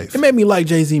his life. It made me like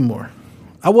Jay-Z more.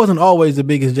 I wasn't always the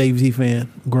biggest Jay-Z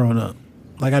fan growing up.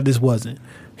 Like, I just wasn't.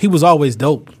 He was always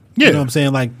dope. Yeah. You know what I'm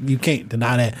saying? Like, you can't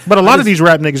deny that. But a lot of these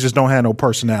rap niggas just don't have no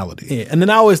personality. Yeah. And then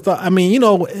I always thought, I mean, you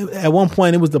know, at one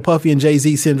point it was the Puffy and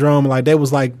Jay-Z syndrome. Like, that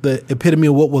was like the epitome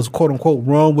of what was quote unquote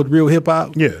wrong with real hip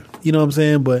hop. Yeah. You know what I'm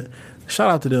saying? But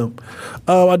shout out to them.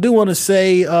 I do want to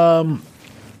say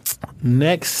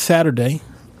next Saturday,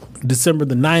 December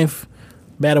the 9th,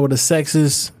 Battle of the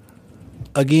Sexes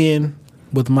again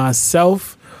with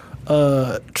myself,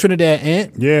 Trinidad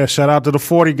Ant. Yeah, shout out to the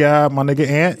 40 guy, my nigga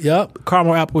Ant. Yep.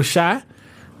 Caramel Apple Shy,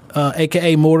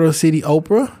 a.k.a. Motor City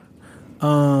Oprah,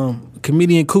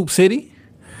 comedian Coop City,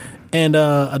 and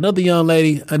another young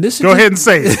lady. And this is Go ahead and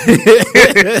say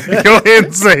it. Go ahead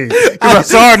and say it. 'Cause I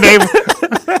saw her name.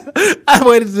 I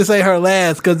waited to say her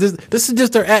last because this is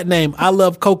just her at name. I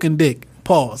love Coke and Dick.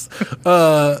 Pause.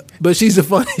 But she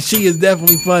is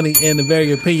definitely funny and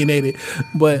very opinionated.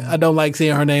 But I don't like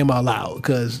saying her name out loud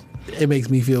because it makes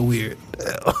me feel weird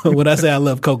when I say I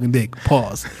love coke and dick.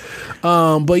 Pause.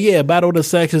 But yeah, Battle of the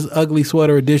Sexes Ugly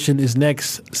Sweater Edition is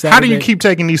next Saturday. How do you keep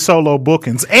taking these solo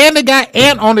bookings? And the guy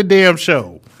and on the damn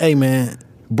show. Hey, man.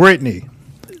 Brittany,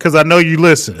 because I know you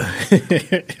listen.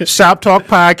 Shop Talk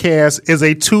Podcast is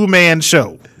a 2-man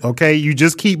show. Okay, you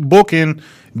just keep booking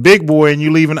Big Boy and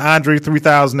you leaving Andre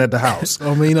 3000 at the house.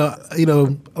 I mean,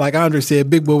 like Andre said,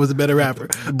 Big Boy was a better rapper.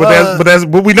 But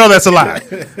but we know that's a lie.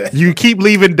 You keep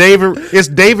leaving David. It's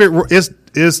David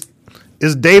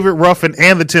Ruffin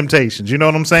and the Temptations. You know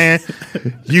what I'm saying?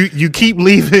 You keep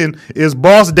leaving is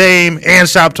Boss Dame and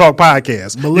Shop Talk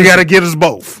Podcast. Listen, you got to get us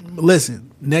both. Listen.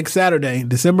 Next Saturday,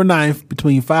 December 9th,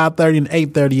 between 5:30 and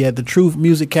 8:30 at the Truth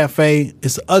Music Cafe,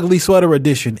 it's the Ugly Sweater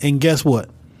Edition. And guess what?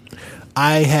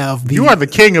 You are the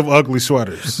king of ugly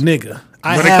sweaters. Nigga.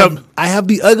 I have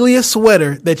the ugliest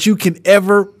sweater that you can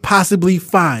ever possibly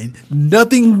find.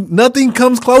 Nothing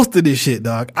comes close to this shit,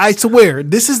 dog. I swear,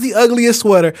 this is the ugliest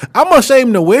sweater. I'm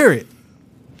ashamed to wear it.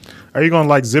 Are you going to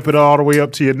like zip it all the way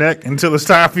up to your neck until it's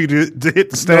time for you to hit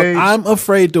the stage? No, I'm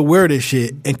afraid to wear this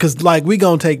shit. And because like we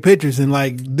going to take pictures and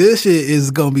like this shit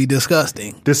is going to be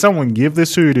disgusting. Did someone give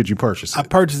this to you or did you purchase it? I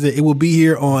purchased it. It will be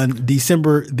here on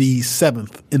December the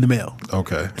 7th in the mail.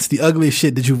 Okay. It's the ugliest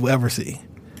shit that you will ever see.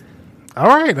 All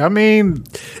right. I mean.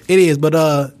 It is. But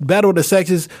Battle of the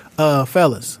Sexes,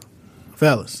 fellas,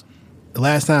 the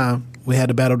last time we had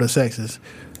the Battle of the Sexes,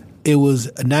 it was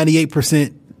a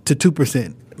 98% to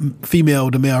 2%.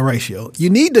 Female to male ratio. You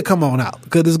need to come on out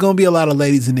because there's going to be a lot of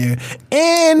ladies in there,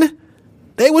 and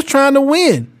they was trying to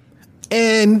win,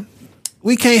 and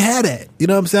we can't have that. You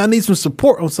know what I'm saying? I need some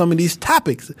support on some of these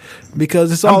topics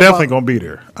because it's all. I'm definitely going to be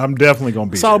there.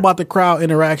 It's all about the crowd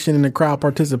interaction and the crowd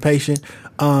participation.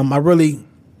 I really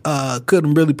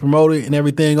couldn't really promote it and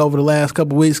everything over the last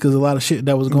couple of weeks because a lot of shit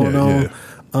that was going on. Yeah.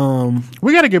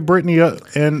 We got to get Brittany up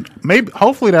and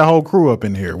hopefully that whole crew up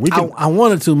in here. I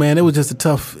wanted to, man. It was just a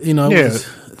tough, Yeah. Yeah.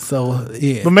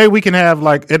 But maybe we can have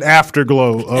like an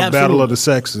afterglow of Absolutely. Battle of the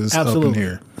Sexes Absolutely. up in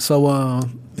here. So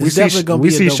we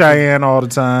see Cheyenne all the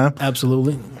time.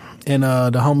 Absolutely. And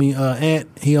the homie Ant,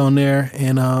 he on there,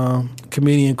 and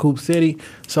comedian Coop City.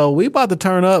 So we about to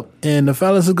turn up, and the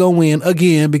fellas is gonna win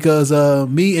again because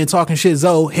me and Talking Shit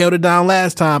Zoe held it down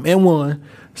last time and won.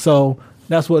 So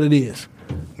that's what it is.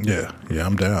 Yeah,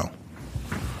 I'm down.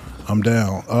 I'm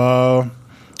sure.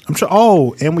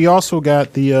 Oh, and we also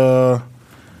got the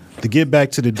Get Back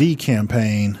to the D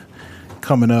campaign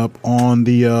coming up on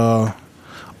the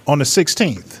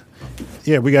 16th.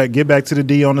 Yeah, we got Get Back to the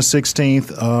D on the 16th.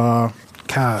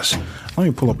 Gosh, let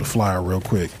me pull up the flyer real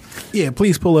quick. Yeah,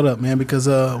 please pull it up, man, because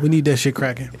we need that shit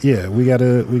cracking. Yeah, we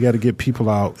gotta get people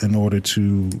out in order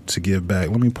to give back.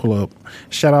 Let me pull up.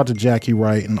 Shout out to Jackie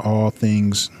Wright and All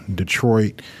Things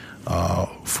Detroit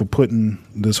for putting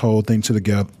this whole thing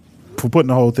together.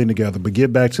 But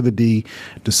Get Back to the D,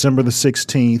 December the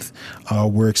 16th.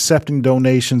 We're accepting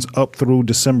donations up through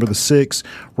December the 6th.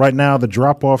 Right now, the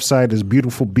drop-off site is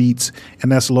Beautiful Beats,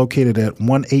 and that's located at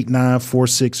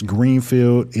 18946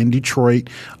 Greenfield in Detroit.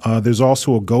 There's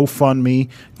also a GoFundMe,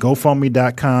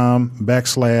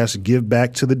 GoFundMe.com/Give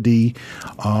Back to the D.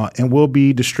 And we'll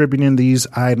be distributing these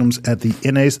items at the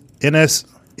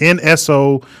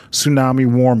NSO Tsunami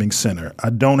Warming Center. I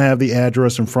don't have the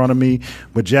address in front of me,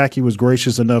 but Jackie was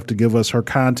gracious enough to give us her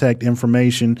contact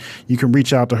information. You can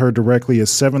reach out to her directly at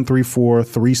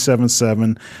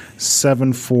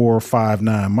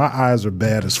 734-377-7459. My eyes are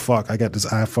bad as fuck. I got this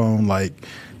iPhone like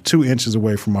 2 inches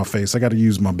away from my face. I got to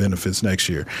use my benefits next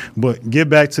year. But Get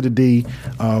Back to the D.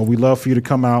 We love for you to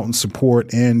come out and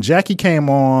support. And Jackie came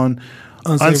on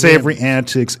Unsavory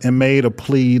Antics and made a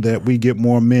plea that we get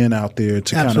more men out there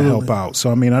to kind of help out.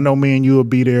 So, I mean, I know me and you will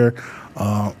be there,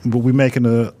 but we're making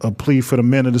a plea for the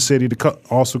men of the city to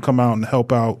also come out and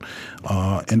help out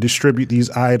and distribute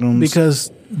these items. Because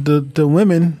the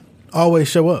women always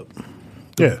show up.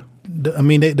 Yeah.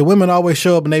 The women always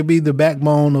show up and they be the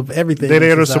backbone of everything. They're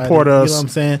there to support us. You know what I'm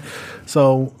saying?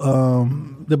 So,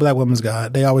 the Black Women's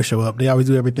God, they always show up. They always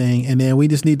do everything. And then we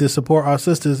just need to support our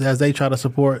sisters as they try to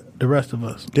support the rest of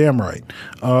us. Damn right.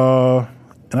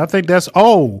 And I think that's,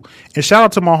 and shout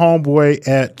out to my homeboy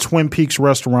at Twin Peaks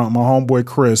Restaurant, my homeboy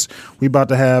Chris. We about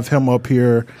to have him up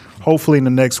here hopefully in the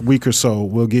next week or so,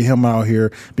 we'll get him out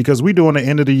here because we're doing the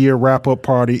end of the year wrap up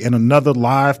party and another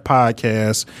live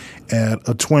podcast at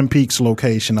a Twin Peaks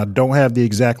location. I don't have the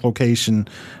exact location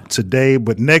today,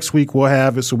 but next week we'll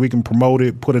have it so we can promote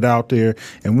it, put it out there.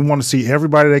 And we want to see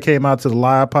everybody that came out to the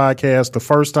live podcast the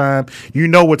first time. You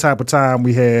know what type of time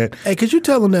we had. Hey, could you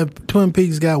tell them that Twin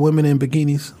Peaks got women in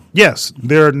bikinis? Yes,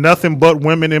 there are nothing but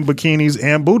women in bikinis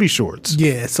and booty shorts.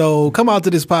 Yeah, so come out to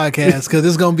this podcast because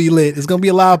it's gonna be lit. It's gonna be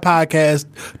a live podcast.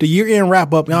 The year-end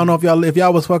wrap-up. I don't know if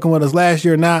y'all was fucking with us last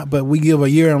year or not, but we give a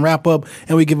year-end wrap-up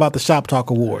and we give out the Shop Talk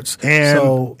Awards.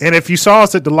 And if you saw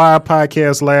us at the live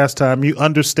podcast last time, you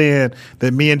understand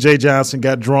that me and Jay Johnson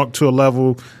got drunk to a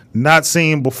level not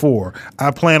seen before.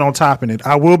 I plan on topping it.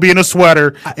 I will be in a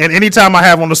sweater, and anytime I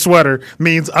have on a sweater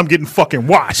means I'm getting fucking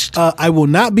washed. I will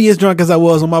not be as drunk as I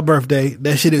was on my birthday.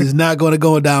 That shit is not going to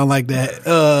go down like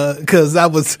that because I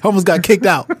almost got kicked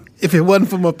out. If it wasn't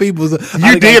for my peoples,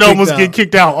 you did almost get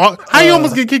kicked out. How you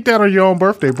almost get kicked out on your own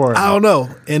birthday party? I don't know.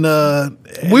 And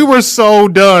we were so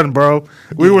done, bro.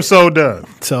 We were so done.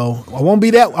 So I won't be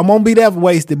that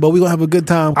wasted, but we gonna have a good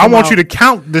time. I want you to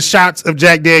count the shots of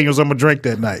Jack Daniels I'm gonna drink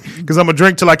that night because I'm gonna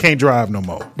drink till I can't drive no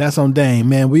more. That's on Dame,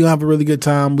 man. We gonna have a really good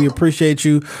time. We appreciate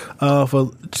you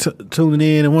for tuning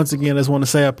in, and once again, I just want to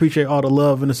say I appreciate all the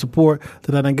love and the support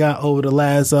that I done got over the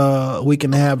last week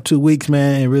and a half, 2 weeks,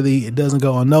 man. It doesn't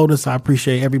go unnoticed. I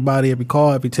appreciate everybody, every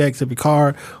call, every text, every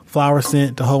card, flower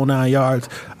sent, the whole 9 yards.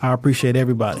 I appreciate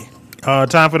everybody.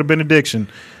 Time for the benediction.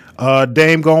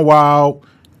 Dame Gone Wild,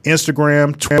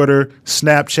 Instagram, Twitter,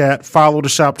 Snapchat. Follow the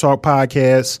Shop Talk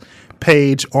Podcast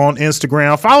page on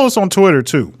Instagram. Follow us on Twitter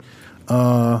too.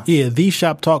 The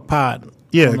Shop Talk Pod.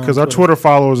 Yeah, because our Twitter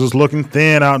followers is looking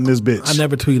thin out in this bitch. I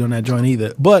never tweet on that joint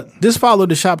either. But just follow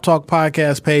the Shop Talk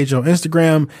Podcast page on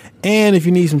Instagram. And if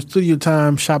you need some studio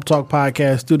time, Shop Talk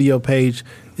Podcast studio page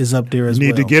is up there as well.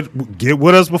 Need to get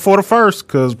with us before the first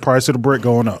because price of the brick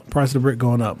going up.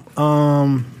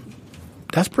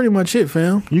 That's pretty much it,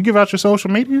 fam. You give out your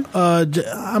social media? I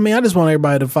just want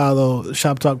everybody to follow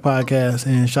Shop Talk Podcast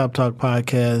and Shop Talk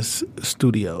Podcast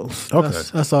Studios. Okay.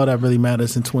 That's all that really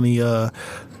matters in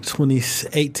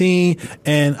 2018.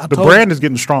 And the brand is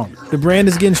getting stronger. The brand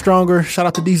is getting stronger. Shout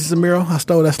out to DC Zamiro. I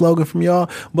stole that slogan from y'all.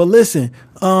 But listen,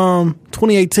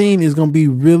 2018 is going to be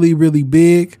really, really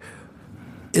big.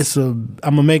 I'm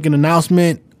going to make an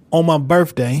announcement on my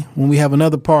birthday when we have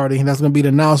another party. And that's going to be the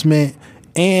announcement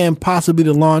and possibly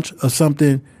the launch of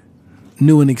something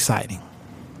new and exciting.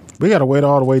 We got to wait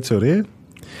all the way till then.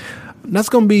 That's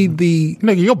going to be the...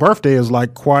 Nigga, your birthday is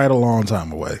like quite a long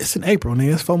time away. It's in April,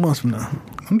 nigga. It's 4 months from now.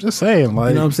 I'm just saying, like...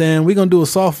 You know what I'm saying? We're going to do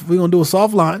a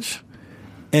soft launch,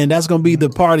 and that's going to be the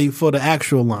party for the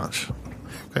actual launch.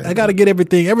 Okay. I got to get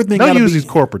everything. Don't use these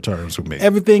corporate terms with me.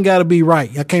 Everything got to be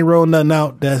right. I can't roll nothing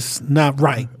out that's not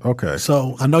right. Okay.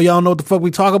 So I know y'all know what the fuck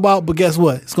we talk about, but guess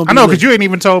what? It's gonna be I know because you ain't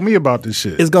even told me about this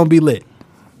shit. It's gonna be lit.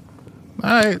 All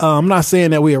right. I'm not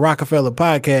saying that we a Rockefeller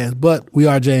podcast, but we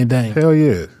are Jay and Dane. Hell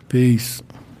yeah. Peace.